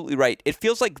absolutely right. It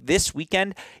feels like this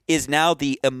weekend is now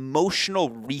the emotional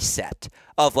reset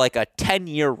of like a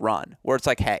 10-year run where it's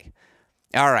like, hey,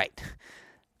 all right,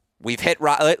 we've hit,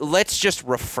 let's just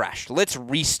refresh. Let's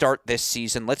restart this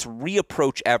season. Let's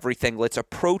reapproach everything. Let's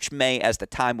approach May as the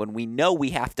time when we know we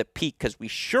have to peak, because we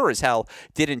sure as hell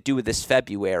didn't do it this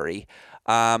February.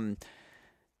 It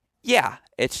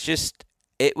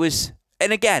was,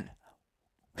 and again,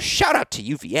 shout out to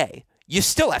UVA. You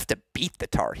still have to beat the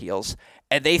Tar Heels,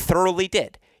 and they thoroughly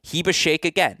did. Heba Sheikh,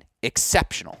 again,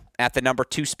 exceptional at the number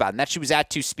 2 spot. And that she was at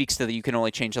 2 speaks to the you can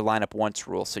only change the lineup once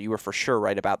rule, so you were for sure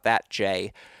right about that,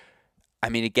 Jay. I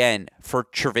mean, again, for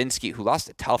Chervinsky, who lost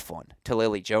a tough one to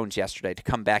Lily Jones yesterday, to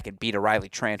come back and beat a Riley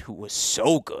Tran, who was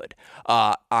so good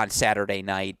on Saturday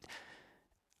night.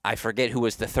 I forget who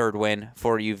was the third win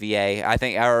for UVA. I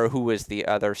think, or who was the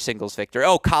other singles victor?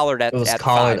 Oh, Collard at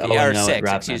 5 or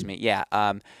 6. Excuse me. Yeah.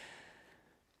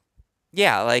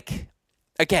 Yeah. Like,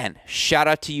 again, shout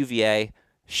out to UVA.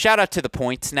 Shout out to the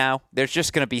points. Now there's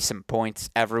just going to be some points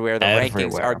everywhere. The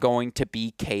rankings are going to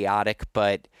be chaotic,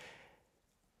 but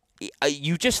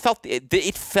you just felt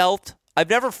it felt. I've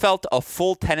never felt a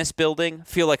full tennis building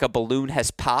feel like a balloon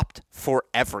has popped for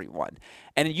everyone.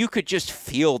 And you could just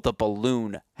feel the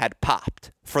balloon had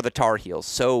popped for the Tar Heels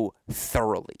so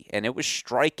thoroughly. And it was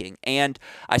striking. And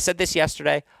I said this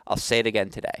yesterday. I'll say it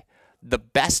again today. The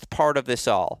best part of this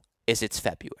all is it's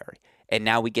February. And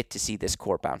now we get to see this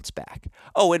core bounce back.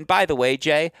 Oh, and by the way,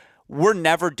 Jay, we're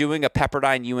never doing a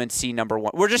Pepperdine UNC number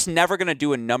 1. We're just never going to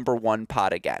do a number 1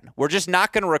 pod again. We're just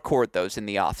not going to record those in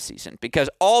the offseason because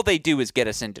all they do is get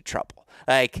us into trouble.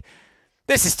 Like,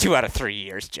 this is 2 out of 3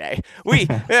 years, Jay. We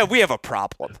have a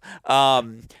problem.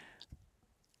 But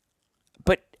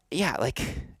yeah, like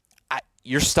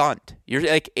you're stunned. You're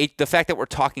like the fact that we're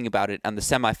talking about it on the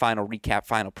semifinal recap,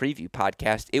 final preview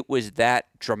podcast. It was that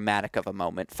dramatic of a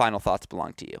moment. Final thoughts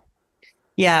belong to you.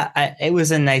 Yeah, it was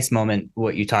a nice moment,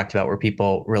 what you talked about, where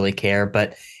people really care.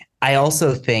 But I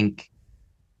also think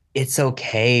it's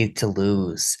okay to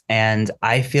lose. And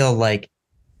I feel like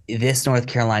this North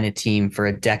Carolina team for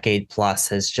a decade plus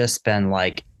has just been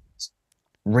like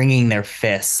wringing their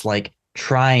fists, like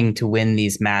trying to win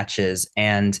these matches.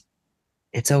 And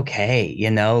it's okay,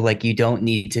 like you don't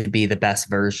need to be the best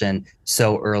version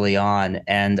so early on.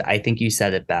 And I think you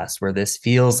said it best, where this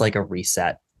feels like a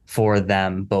reset for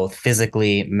them, both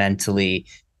physically, mentally,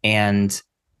 and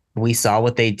we saw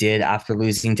what they did after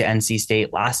losing to NC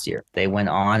State last year. They went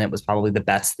on. It was probably the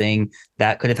best thing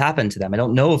that could have happened to them. I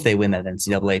don't know if they win that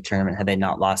NCAA tournament had they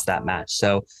not lost that match.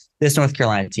 So this North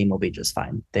Carolina team will be just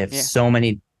fine. They have so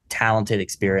many talented,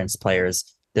 experienced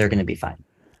players. They're going to be fine.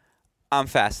 I'm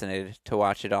fascinated to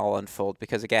watch it all unfold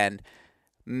because, again,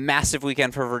 massive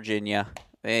weekend for Virginia.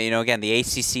 Again, the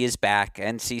ACC is back.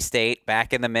 NC State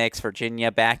back in the mix.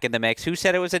 Virginia back in the mix. Who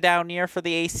said it was a down year for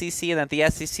the ACC and that the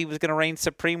SEC was going to reign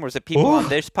supreme? Was it people on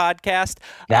this podcast?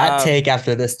 That take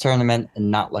after this tournament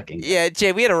and not looking good. Yeah,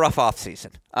 Jay, we had a rough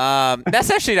offseason. That's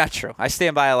actually not true. I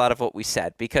stand by a lot of what we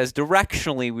said because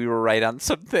directionally we were right on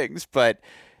some things. But,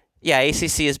 yeah,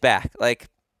 ACC is back. Like,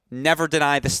 never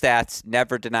deny the stats.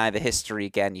 Never deny the history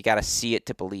again. You got to see it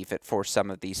to believe it for some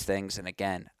of these things. And,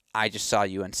 again, I just saw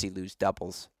UNC lose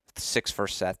doubles, 6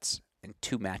 first sets, and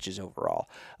 2 matches overall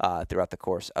throughout the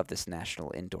course of this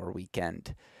national indoor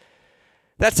weekend.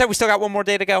 That said, we still got one more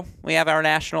day to go. We have our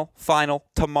national final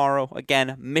tomorrow.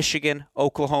 Again, Michigan,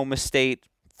 Oklahoma State.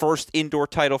 First indoor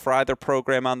title for either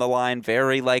program on the line.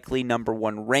 Very likely number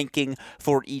 1 ranking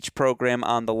for each program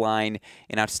on the line.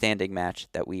 An outstanding match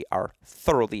that we are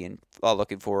thoroughly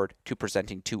looking forward to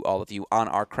presenting to all of you on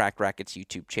our Cracked Racquets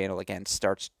YouTube channel. Again,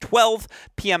 starts 12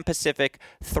 p.m. Pacific,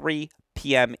 3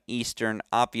 p.m. Eastern.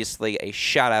 Obviously, a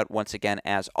shout out once again,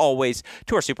 as always,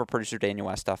 to our super producer Daniel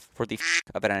Westoff for the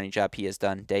of any job he has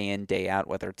done day in, day out,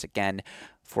 whether it's again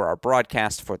for our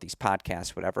broadcast, for these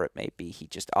podcasts, whatever it may be. He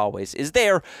just always is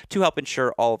there to help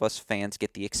ensure all of us fans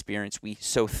get the experience we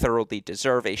so thoroughly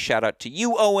deserve. A shout out to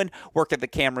you, Owen. Work at the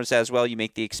cameras as well. You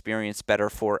make the experience better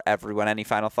for everyone. Any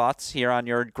final thoughts here on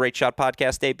your Great Shot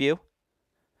podcast debut?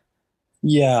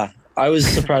 Yeah, I was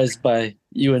surprised by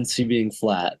UNC being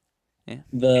flat. Yeah.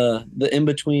 The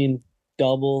in-between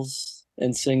doubles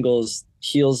and singles,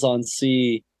 heels on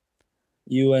C,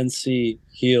 UNC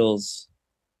heels,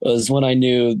 was when I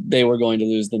knew they were going to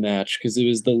lose the match because it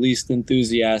was the least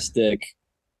enthusiastic.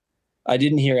 I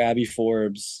didn't hear Abby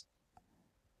Forbes,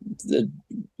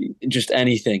 just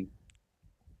anything.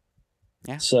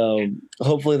 Yeah. So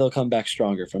hopefully they'll come back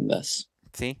stronger from this.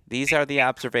 See, these are the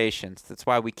observations. That's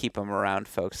why we keep them around,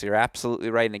 folks. You're absolutely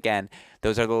right. And again,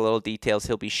 those are the little details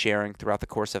he'll be sharing throughout the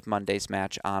course of Monday's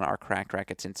match on our Cracked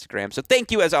Racquets Instagram. So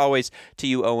thank you, as always, to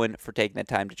you, Owen, for taking the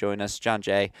time to join us. John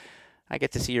Jay, I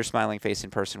get to see your smiling face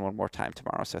in person one more time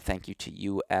tomorrow. So thank you to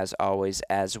you, as always,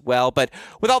 as well. But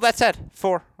with all that said,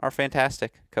 for our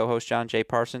fantastic co-host, John J.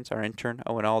 Parsons, our intern,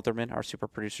 Owen Alderman, our super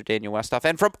producer, Daniel Westoff,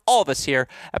 and from all of us here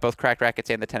at both Cracked Racquets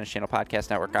and the Tennis Channel Podcast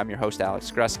Network, I'm your host, Alex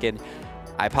Gruskin.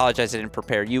 I apologize I didn't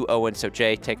prepare you, Owen. So,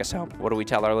 Jay, take us home. What do we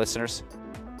tell our listeners?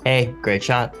 Hey, great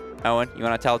shot. Owen, you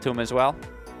want to tell it to them as well?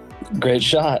 Great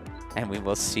shot. And we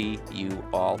will see you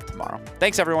all tomorrow.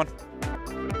 Thanks, everyone.